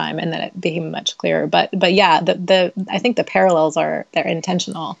second time, and then it became much clearer. But yeah, I think the parallels they're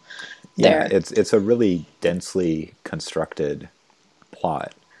intentional. Yeah, it's a really densely constructed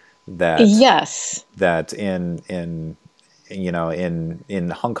plot. That in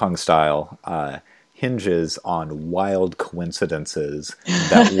Hong Kong style hinges on wild coincidences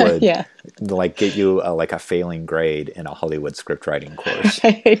that would like get you like a failing grade in a Hollywood scriptwriting course.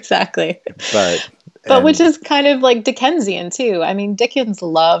 Exactly. But which is kind of like Dickensian too. I mean, Dickens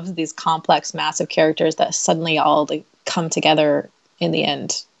loves these complex, massive characters that suddenly all come together in the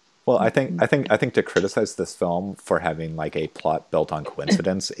end. Well, I think to criticize this film for having like a plot built on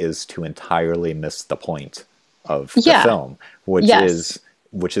coincidence is to entirely miss the point of the film, which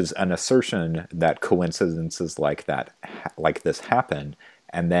is an assertion that coincidences like this happen,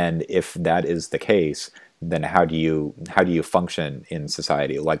 and then if that is the case, then how do you function in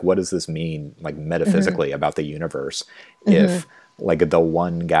society? Like, what does this mean, like metaphysically, about the universe, if like the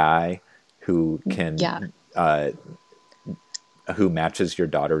one guy who can who matches your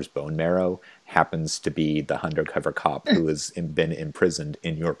daughter's bone marrow happens to be the undercover cop who has been imprisoned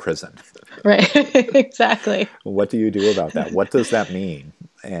in your prison? Right. Exactly. What do you do about that? What does that mean?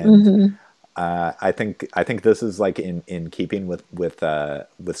 And I think this is like in keeping with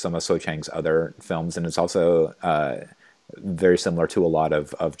some of Soi Cheang's other films, and it's also very similar to a lot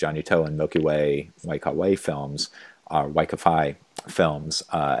of Johnny To and Milky Way Wai films, Wai Fai films,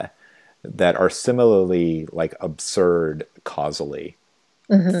 that are similarly like absurd causally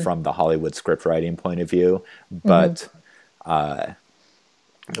from the Hollywood script writing point of view, but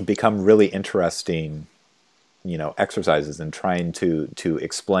become really interesting, exercises in trying to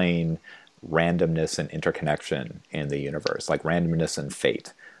explain randomness and interconnection in the universe. Like randomness and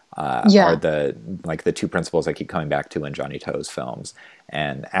fate are the two principles I keep coming back to in Johnny To's films,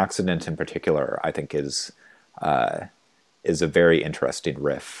 and accident in particular I think is a very interesting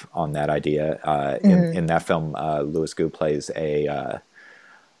riff on that idea. In that film, Louis Gu plays the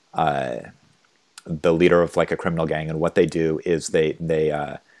leader of like a criminal gang, and what they do is they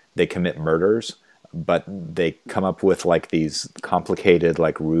commit murders, but they come up with like these complicated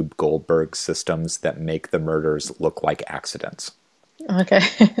like Rube Goldberg systems that make the murders look like accidents. Okay.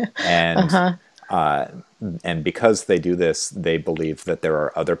 And and because they do this, they believe that there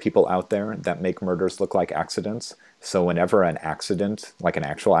are other people out there that make murders look like accidents. So whenever an accident, like an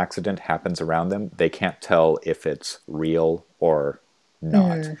actual accident, happens around them, they can't tell if it's real or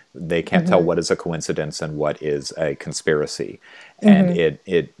not. They can't tell what is a coincidence and what is a conspiracy. And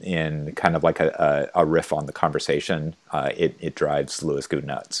it in kind of like a riff on the conversation, it drives Lewis Gu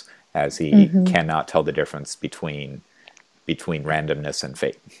nuts, as he cannot tell the difference between randomness and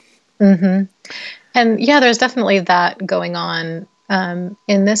fate. And yeah, there's definitely that going on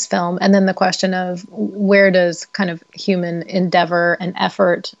in this film. And then the question of where does kind of human endeavor and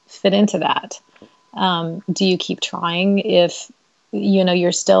effort fit into that? Do you keep trying if,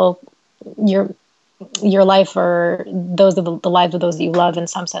 you're still, your life or those of the lives of those that you love in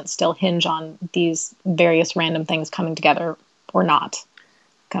some sense still hinge on these various random things coming together or not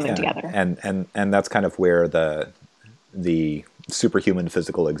coming together. And that's kind of where the superhuman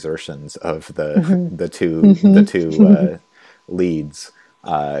physical exertions of the two leads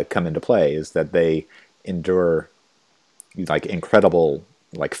come into play, is that they endure like incredible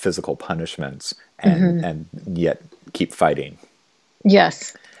like physical punishments and yet keep fighting.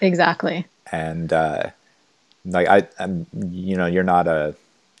 Yes, exactly. And like I'm, you're not a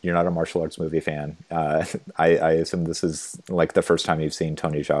martial arts movie fan. I assume this is like the first time you've seen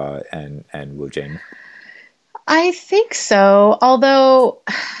Tony Jaa and Wu Jing. I think so. Although,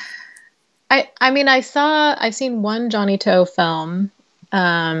 I've seen one Johnny To film,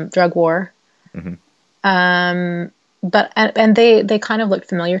 Drug War. But they kind of looked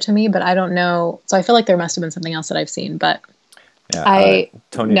familiar to me, but I don't know. So I feel like there must have been something else that I've seen, but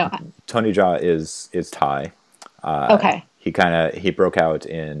Tony Jaa is Thai. Okay. He broke out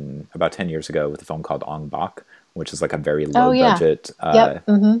in about 10 years ago with a film called Ong Bak, which is like a very low budget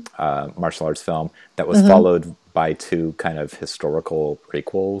martial arts film that was followed by two kind of historical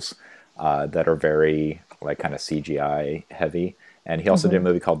prequels that are very like kind of CGI heavy. And he also did a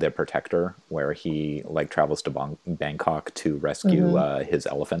movie called The Protector, where he like travels to Bangkok to rescue his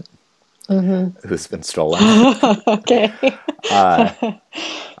elephant, who's been stolen. Okay.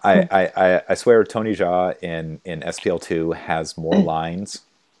 I swear Tony Jaa in SPL 2 has more lines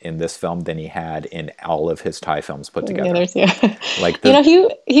in this film than he had in all of his Thai films put together. Like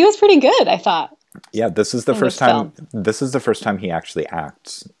he was pretty good, I thought. Yeah, this is the first time. This is the first time he actually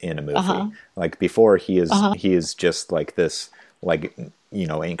acts in a movie. Like before, he is just like this, like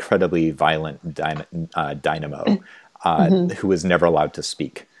incredibly violent dynamo who is never allowed to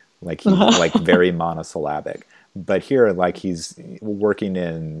speak. Like he's like very monosyllabic. But here, like he's working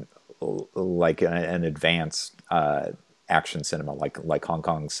in like an advanced action cinema, like Hong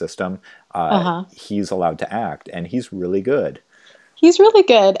Kong's system. He's allowed to act, and he's really good. He's really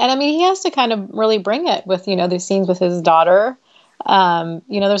good. And I mean, he has to kind of really bring it with, these scenes with his daughter.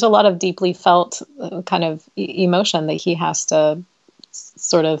 There's a lot of deeply felt kind of emotion that he has to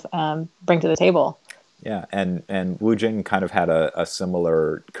sort of bring to the table. Yeah. And Wu Jing kind of had a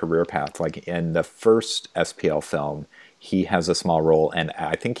similar career path. Like in the first SPL film, he has a small role, and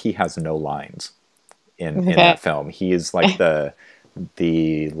I think he has no lines in that film. He is like the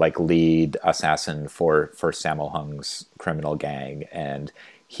like lead assassin for Sammo Hung's criminal gang, and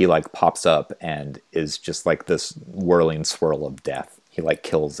he like pops up and is just like this whirling swirl of death. He like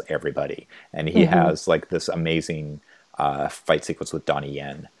kills everybody, and he has like this amazing fight sequence with Donnie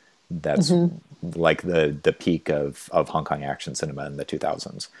Yen that's like the peak of Hong Kong action cinema in the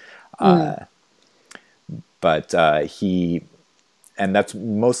 2000s. But he, and that's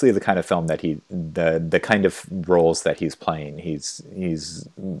mostly the kind of film that the kind of roles that he's playing. He's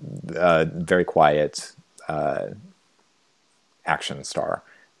very quiet action star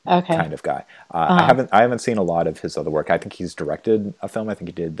kind of guy. I haven't seen a lot of his other work. I think he's directed a film. I think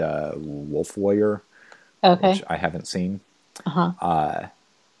he did Wolf Warrior, which I haven't seen.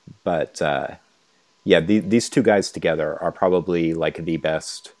 But these two guys together are probably like the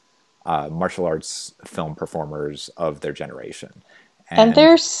best martial arts film performers of their generation. And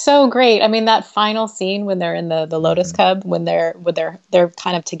they're so great. I mean, that final scene when they're in the Lotus Cub, when they're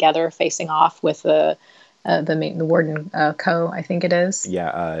kind of together facing off with the warden Ko, I think it is.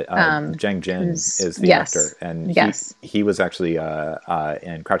 Yeah, Zhang Jin is the actor, and he was actually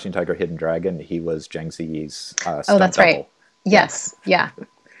in Crouching Tiger, Hidden Dragon. He was Zhang Ziyi's stunt that's double. Right. Yes, yeah.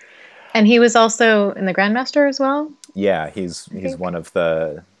 And he was also in the Grandmaster as well. Yeah, he's one of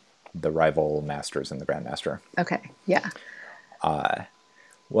the rival masters in the Grandmaster. Okay, yeah.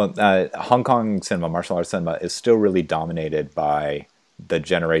 Hong Kong cinema, martial arts cinema, is still really dominated by the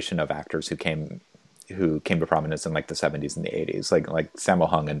generation of actors who came to prominence in like the 70s and the 80s, like Sammo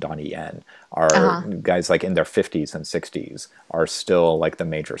Hung and Donnie Yen are guys like in their 50s and 60s are still like the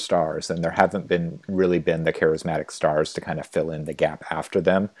major stars, and there haven't been the charismatic stars to kind of fill in the gap after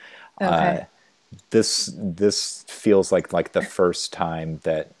them. This feels like the first time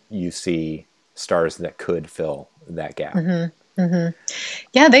that you see stars that could fill that gap.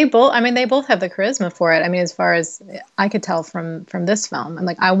 Yeah, they both. I mean, they both have the charisma for it. I mean, as far as I could tell from this film, and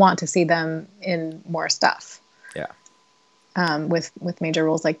like I want to see them in more stuff. Yeah. With major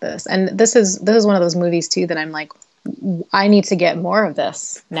roles like this, and this is one of those movies too that I'm like, I need to get more of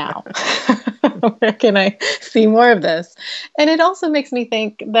this now. Where can I see more of this? And it also makes me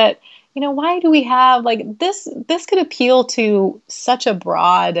think that, why do we have like this? This could appeal to such a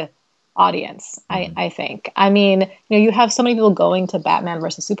broad audience. I think. I mean, you have so many people going to Batman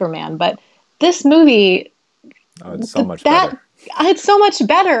versus Superman, but this movie, it's so much better. It's so much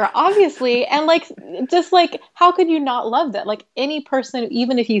better, obviously. And like, just like, how could you not love that? Like any person,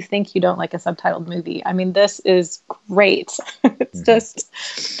 even if you think you don't like a subtitled movie, I mean, this is great. It's just,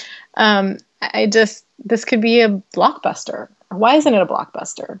 this could be a blockbuster. Why isn't it a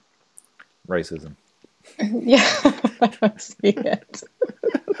blockbuster? Racism. Yeah, I don't see it.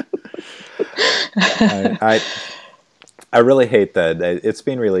 I really hate that it's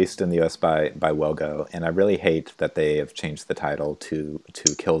being released in the US by Wogo, and I really hate that they have changed the title to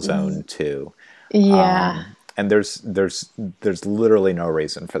Killzone 2. Yeah. And there's literally no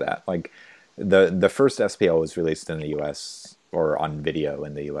reason for that. Like the first SPL was released in the US or on video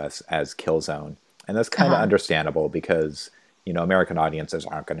in the US as Killzone, and that's kind of understandable because American audiences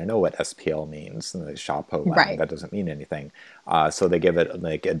aren't going to know what SPL means. The shop right. That doesn't mean anything. So they give it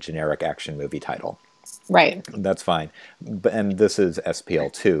like a generic action movie title. Right. That's fine. And this is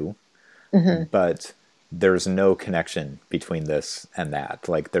SPL 2, but there's no connection between this and that.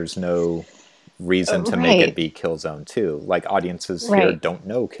 Like, there's no reason to make it be Killzone 2. Like, audiences here don't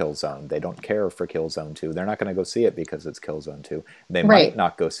know Killzone. They don't care for Killzone 2. They're not going to go see it because it's Killzone 2. They might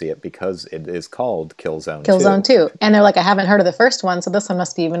not go see it because it is called Killzone 2. Killzone 2. And they're like, I haven't heard of the first one, so this one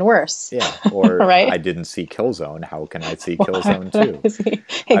must be even worse. Yeah. Or I didn't see Killzone. How can I see Killzone 2?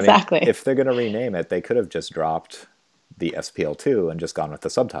 Exactly. I mean, if they're going to rename it, they could have just dropped the SPL 2 and just gone with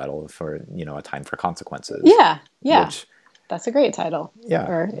the subtitle for, A Time for Consequences. Yeah. Yeah. That's a great title. Yeah.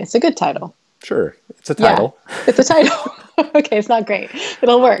 Or it's a good title. Sure. It's a title. Yeah, it's a title. Okay, it's not great.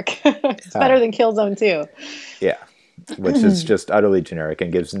 It'll work. It's better than Killzone 2. Yeah. Which is just utterly generic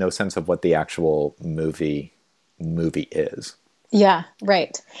and gives no sense of what the actual movie is. Yeah,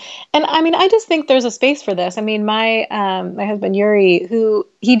 right. And I mean, I just think there's a space for this. I mean, my husband Yuri,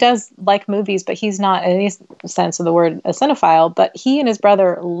 he does like movies, but he's not in any sense of the word a cinephile, but he and his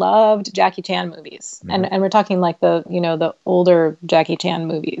brother loved Jackie Chan movies. And we're talking like the older Jackie Chan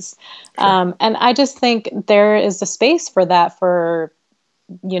movies. Sure. And I just think there is a space for that,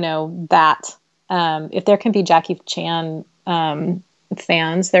 that if there can be Jackie Chan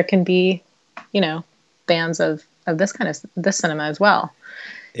fans, there can be, fans of this kind of this cinema as well.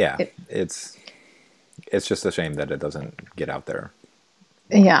 Yeah, it's just a shame that it doesn't get out there.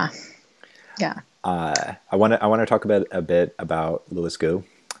 Yeah. I want to talk a bit about Louis Gu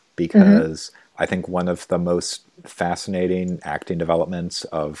because I think one of the most fascinating acting developments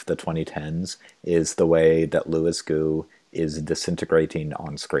of the 2010s is the way that Louis Gu is disintegrating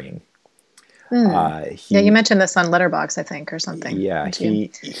on screen. You mentioned this on Letterboxd, I think, or something. Yeah,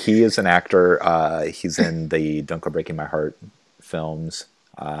 he is an actor. He's in the Don't Go Breaking My Heart films.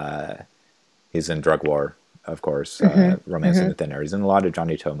 He's in Drug War, of course, Romance in the Thin Air. He's in a lot of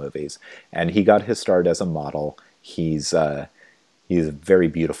Johnny To movies, and he got his start as a model. He's a very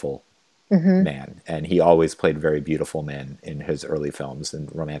beautiful man, and he always played very beautiful men in his early films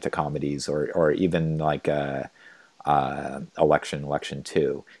and romantic comedies, or even like Election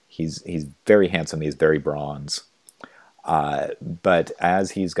 2. He's very handsome. He's very bronze. But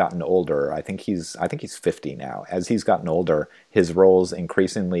as he's gotten older, I think he's 50 now. As he's gotten older, his roles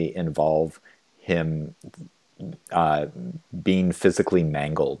increasingly involve him being physically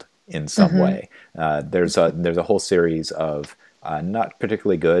mangled in some way. There's a whole series of not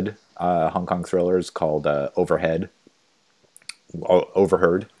particularly good Hong Kong thrillers called Overheard,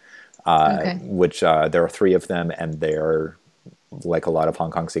 which there are 3 of them, and they're like a lot of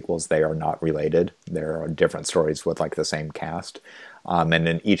Hong Kong sequels. They are not related. There are different stories with like the same cast. And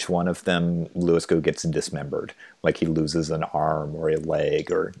in each one of them, Louis Gu gets dismembered. Like he loses an arm or a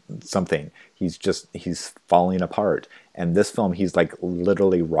leg or something. He's falling apart. And this film, he's like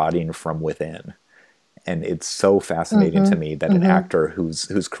literally rotting from within. And it's so fascinating to me that an actor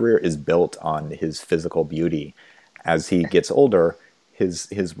whose career is built on his physical beauty, as he gets older,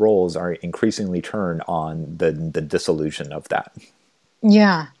 his roles are increasingly turned on the dissolution of that.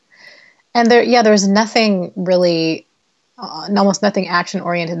 Yeah. And there's nothing really, almost nothing action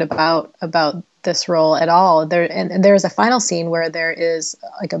oriented about this role at all. There's a final scene where there is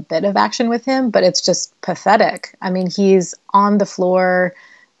like a bit of action with him, but it's just pathetic. I mean, he's on the floor,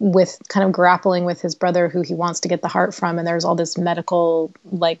 with kind of grappling with his brother who he wants to get the heart from, and there's all this medical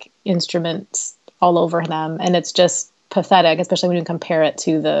like instruments all over them, and it's just pathetic, especially when you compare it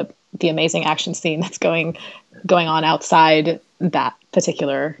to the amazing action scene that's going on outside that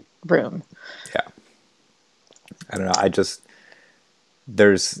particular room. Yeah. I don't know.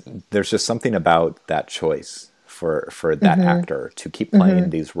 There's just something about that choice for that actor to keep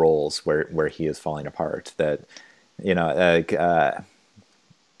playing these roles where he is falling apart that, you know,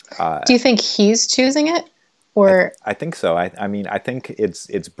 do you think he's choosing it, or? I think so. I mean, I think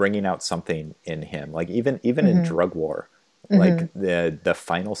it's bringing out something in him. Like even in Drug War, like the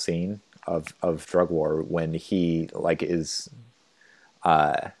final scene of Drug War when he like is,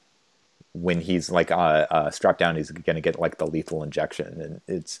 when he's like strapped down, he's gonna get like the lethal injection,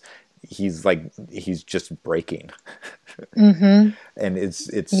 and he's just breaking. And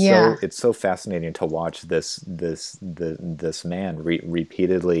it's so fascinating to watch this man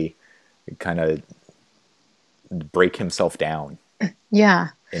repeatedly kind of break himself down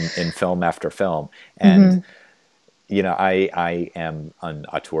in film after film. And you know, I am an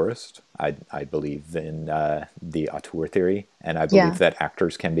auteurist. I believe in the auteur theory, and I believe that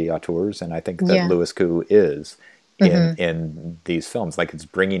actors can be auteurs, and I think that Louis Koo is in these films. Like it's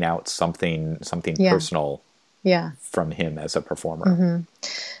bringing out something personal from him as a performer.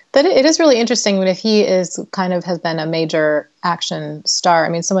 But it is really interesting when if he is kind of has been a major action star. I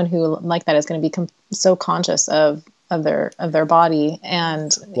mean, someone who like that is going to be so conscious of their body,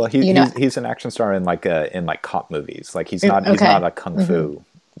 and well, he's an action star in like cop movies. Like he's not a kung fu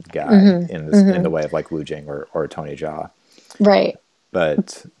guy in the way of like Wu Jing or Tony Jaa. Right.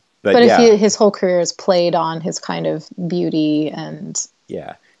 But if his whole career is played on his kind of beauty and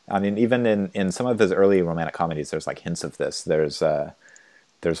I mean, even in some of his early romantic comedies, there's like hints of this. There's like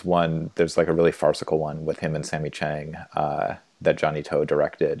a really farcical one with him and Soi Cheang that Johnny To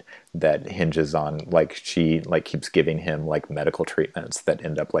directed that hinges on like she like keeps giving him like medical treatments that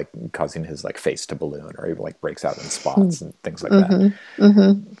end up like causing his like face to balloon, or he like breaks out in spots and things like that.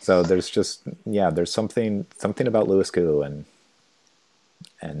 So there's just there's something about Louis Koo and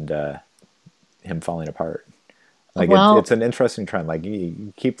him falling apart. Like it's an interesting trend. Like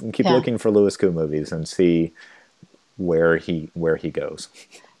you keep looking for Louis Koo movies and see where he goes.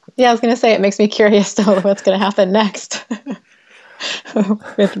 Yeah, I was going to say it makes me curious to what's going to happen next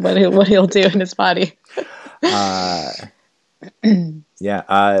with what he'll do in his body. I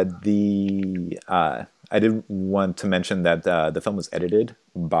did want to mention that the film was edited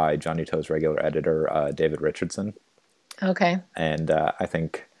by Johnny To's regular editor, David Richardson. Okay. And I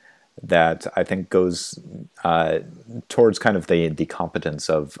think goes towards kind of the competence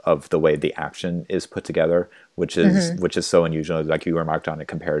of the way the action is put together, which is so unusual. Like you remarked on it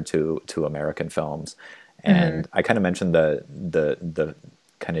compared to American films, and I kind of mentioned the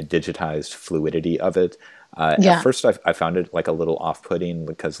kind of digitized fluidity of it. At first, I found it like a little off-putting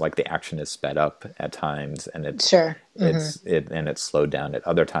because like the action is sped up at times, and it's slowed down at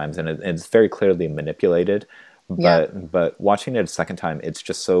other times, and it's very clearly manipulated. But watching it a second time, it's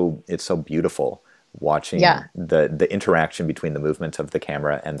so beautiful watching the interaction between the movement of the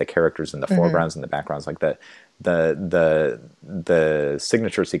camera and the characters in the foregrounds and the backgrounds, like the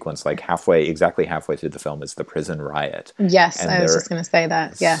signature sequence, like exactly halfway through the film is the prison riot. Yes, and I was just going to say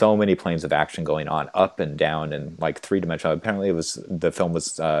that. Yeah, so many planes of action going on up and down and like three-dimensional. Apparently, the film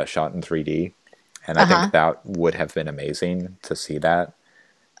was shot in 3D, and I think that would have been amazing to see that.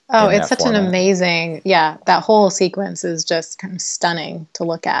 Oh, it's such an amazing, that whole sequence is just kind of stunning to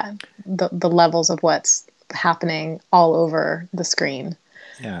look at, the levels of what's happening all over the screen.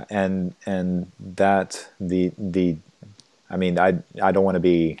 Yeah, and that I mean, I don't want to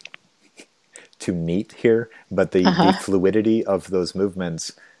be too neat here, but the fluidity of those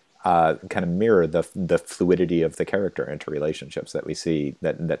movements kind of mirror the fluidity of the character interrelationships that we see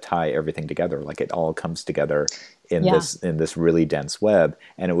that tie everything together. Like it all comes together in this really dense web,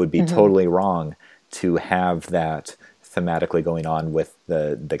 and it would be totally wrong to have that thematically going on with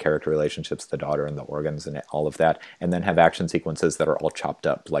the character relationships, the daughter and the organs and all of that, and then have action sequences that are all chopped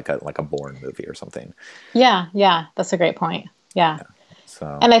up like a Bourne movie or something. Yeah, that's a great point. Yeah.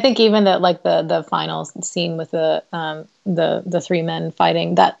 So. And I think even that, like the final scene with the three men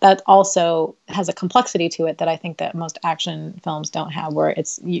fighting, that also has a complexity to it that I think that most action films don't have, where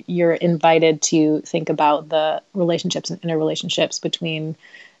you're invited to think about the relationships and interrelationships between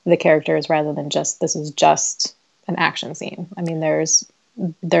the characters rather than this is just an action scene. I mean, there's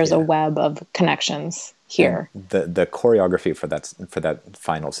a web of connections here. And the choreography for that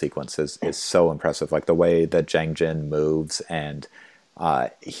final sequence is so impressive. Like the way that Zhang Jin moves, and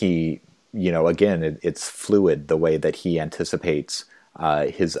he, again, it's fluid the way that he anticipates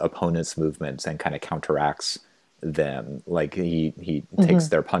his opponent's movements and kind of counteracts them. Like he takes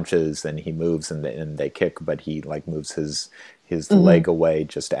their punches and he moves and they kick, but he like moves his leg away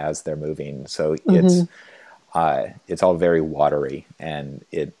just as they're moving. So it's all very watery, and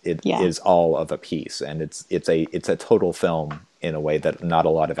it is all of a piece, and it's a total film in a way that not a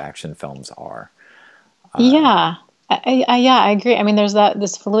lot of action films are. I agree. I mean, there's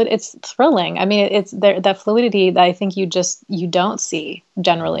this fluid. It's thrilling. I mean, it's there, that fluidity that I think you don't see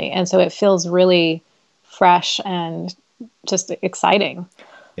generally, and so it feels really fresh and just exciting.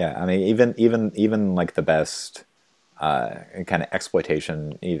 Yeah, I mean, even like the best kind of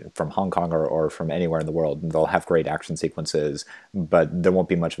exploitation from Hong Kong or from anywhere in the world, they'll have great action sequences, but there won't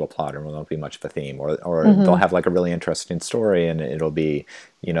be much of a plot, or there won't be much of a theme, or they'll have like a really interesting story, and it'll be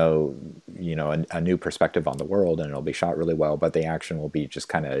a new perspective on the world, and it'll be shot really well, but the action will be just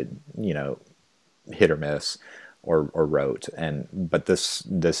kind of hit or miss or rote, but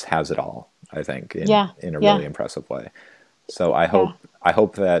this has it all, I think, in a really impressive way. So I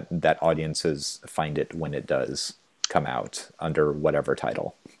hope that audiences find it when it does come out under whatever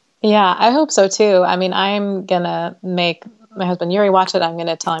title. Yeah, I hope so too. I mean, I'm gonna make my husband Yuri watch it. I'm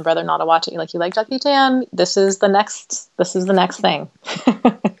gonna tell my brother not to watch it. Like, you like Jackie Chan? This is the next thing.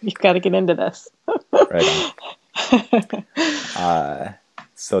 You've got to get into this. Right on.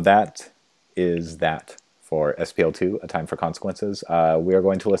 So that is that for SPL2, A Time for Consequences. We are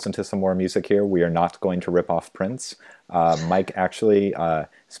going to listen to some more music here. We are not going to rip off Prince. Mike actually,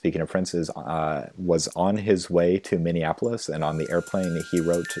 speaking of Prince, was on his way to Minneapolis, and on the airplane he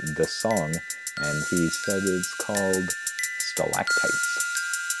wrote this song, and he said it's called Stalactites.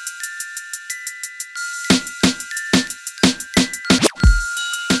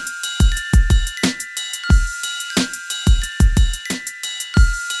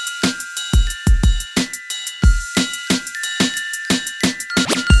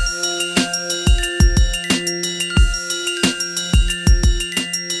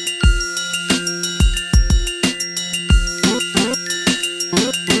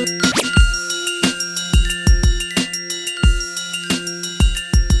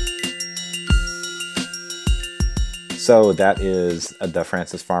 So that is the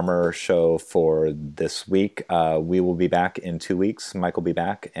Francis Farmer show for this week. We will be back in 2 weeks. Mike will be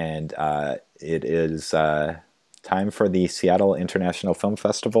back, and it is time for the Seattle International Film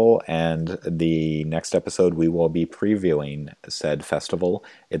Festival, and the next episode we will be previewing said festival.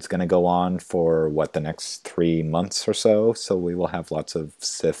 It's going to go on for, the next 3 months or so, so we will have lots of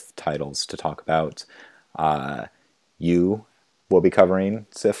SIFF titles to talk about. You will be covering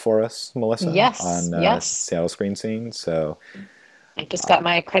SIFF for us, Melissa, on Seattle Screen Scene. So I just got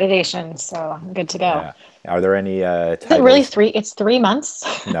my accreditation, so I'm good to go. Yeah. Are there any titles? Is it really 3? It's 3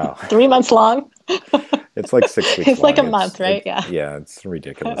 months? No. 3 months long? It's like 6 weeks It's long. like a month, right? Yeah, it's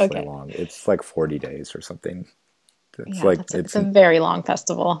ridiculously long. It's like 40 days or something. It's a very long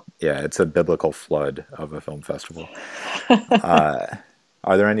festival. Yeah, it's a biblical flood of a film festival. Are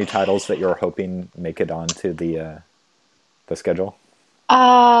there any titles that you're hoping make it onto the schedule?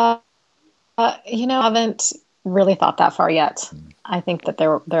 I haven't really thought that far yet. I think that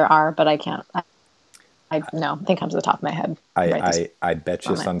there are, but I can't. Nothing comes to the top of my head. I bet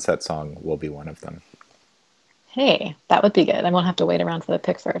you Sunset Song will be one of them. Hey, that would be good. I won't have to wait around for the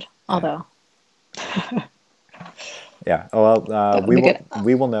Pickford, although. Yeah. Well,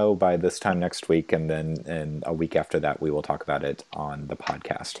 we will know by this time next week, and then in a week after that, we will talk about it on the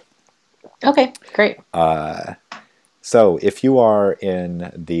podcast. Okay, great. So if you are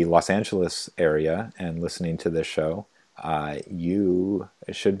in the Los Angeles area and listening to this show, you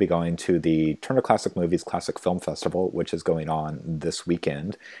should be going to the Turner Classic Movies Classic Film Festival, which is going on this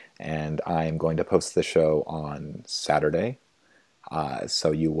weekend. And I'm going to post the show on Saturday.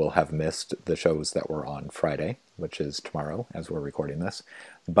 So you will have missed the shows that were on Friday, which is tomorrow as we're recording this.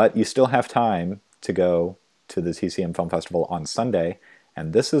 But you still have time to go to the TCM Film Festival on Sunday.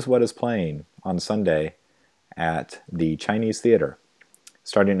 And this is what is playing on Sunday at the Chinese Theater.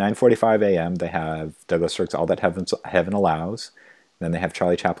 Starting at 9:45 a.m., they have Douglas Sirk's All That Heaven Allows. Then they have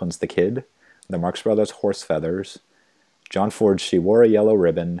Charlie Chaplin's The Kid, the Marx Brothers' Horse Feathers, John Ford's She Wore a Yellow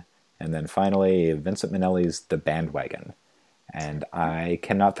Ribbon, and then finally Vincent Minnelli's The Bandwagon. And I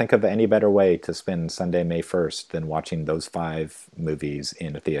cannot think of any better way to spend Sunday, May 1st than watching those 5 movies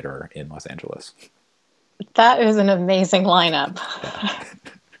in a theater in Los Angeles. That is an amazing lineup. Yeah.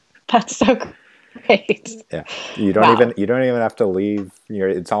 That's so great. Yeah, you don't even have to leave.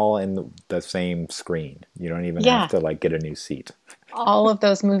 It's all in the same screen. You don't even have to get a new seat. All of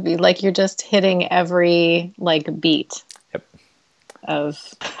those movies, you're just hitting every beat. Yep.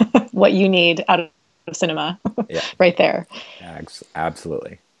 Of what you need out cinema Yeah. right there.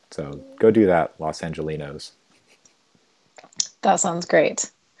 Absolutely. So go do that, Los Angelinos. That sounds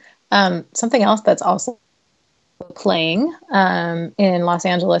great. Something else that's also playing in Los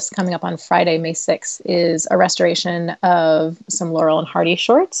Angeles coming up on Friday, May 6th, is a restoration of some Laurel and Hardy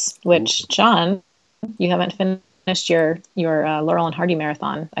shorts, which, John, you haven't finished your Laurel and Hardy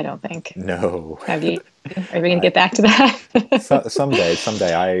marathon, I don't think. No. Have you? Are we going to get back to that? Someday.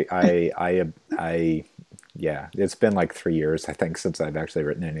 I yeah, it's been like 3 years, I think, since I've actually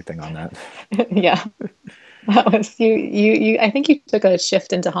written anything on that. Yeah. That was you. I think you took a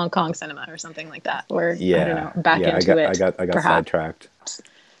shift into Hong Kong cinema or something like that, or I don't know, back into it. I got perhaps. sidetracked,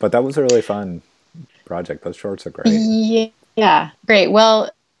 but that was a really fun project. Those shorts are great. Yeah, great. Well,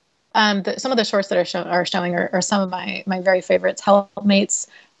 some of the shorts that are showing are some of my very favorites. Helpmates,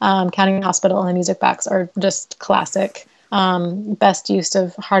 Counting Hospital, and the Music Box are just classic. Best use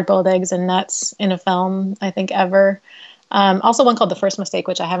of hard-boiled eggs and nuts in a film, I think, ever. Also one called The First Mistake,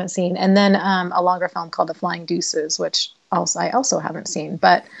 which I haven't seen. And then a longer film called The Flying Deuces, which I also haven't seen.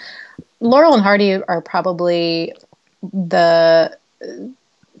 But Laurel and Hardy are probably one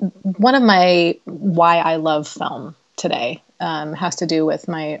of my why I love film today. Has to do with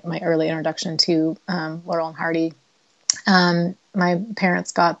my early introduction to Laurel and Hardy. My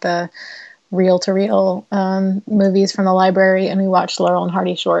parents got the reel-to-reel movies from the library, and we watched Laurel and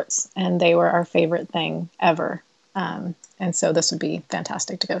Hardy shorts, and they were our favorite thing ever. And so this would be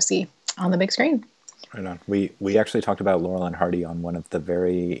fantastic to go see on the big screen. Right on. We actually talked about Laurel and Hardy on one of the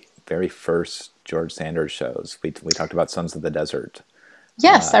very, very first George Sanders shows. We talked about Sons of the Desert.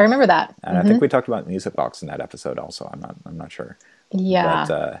 Yes, I remember that. And I think we talked about Music Box in that episode also. I'm not sure. Yeah,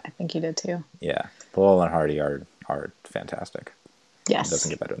 but, I think you did too. Yeah, Laurel and Hardy are fantastic. Yes. It doesn't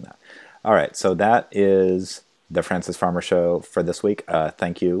get better than that. All right, so that is the Frances Farmer Show for this week.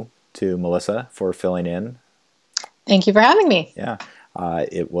 Thank you to Melissa for filling in. Thank you for having me. Yeah,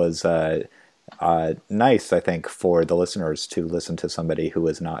 it was nice, I think, for the listeners to listen to somebody who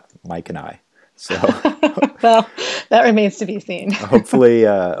is not Mike and I. So, well, that remains to be seen. hopefully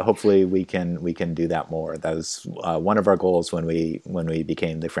we can do that more. That was one of our goals when we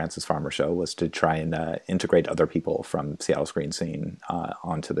became the Frances Farmer Show, was to try and integrate other people from Seattle Screen Scene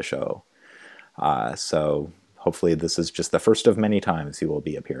onto the show. So hopefully this is just the first of many times you will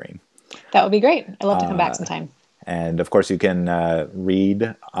be appearing. That would be great. I'd love to come back sometime. And of course you can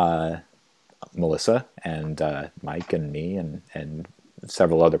read Melissa and Mike and me and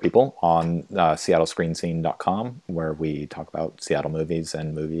several other people on seattlescreenscene.com, where we talk about Seattle movies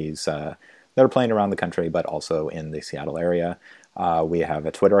and movies that are playing around the country, but also in the Seattle area. We have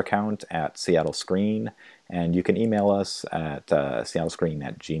a Twitter account at Seattle Screen, and you can email us at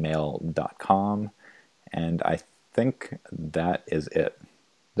seattlescreen@gmail.com. And I think that is it.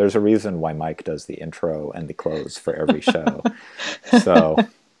 There's a reason why Mike does the intro and the close for every show. So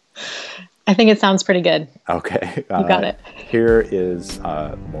I think it sounds pretty good. Okay. You got it. Here is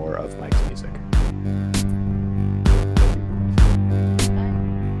more of Mike's music.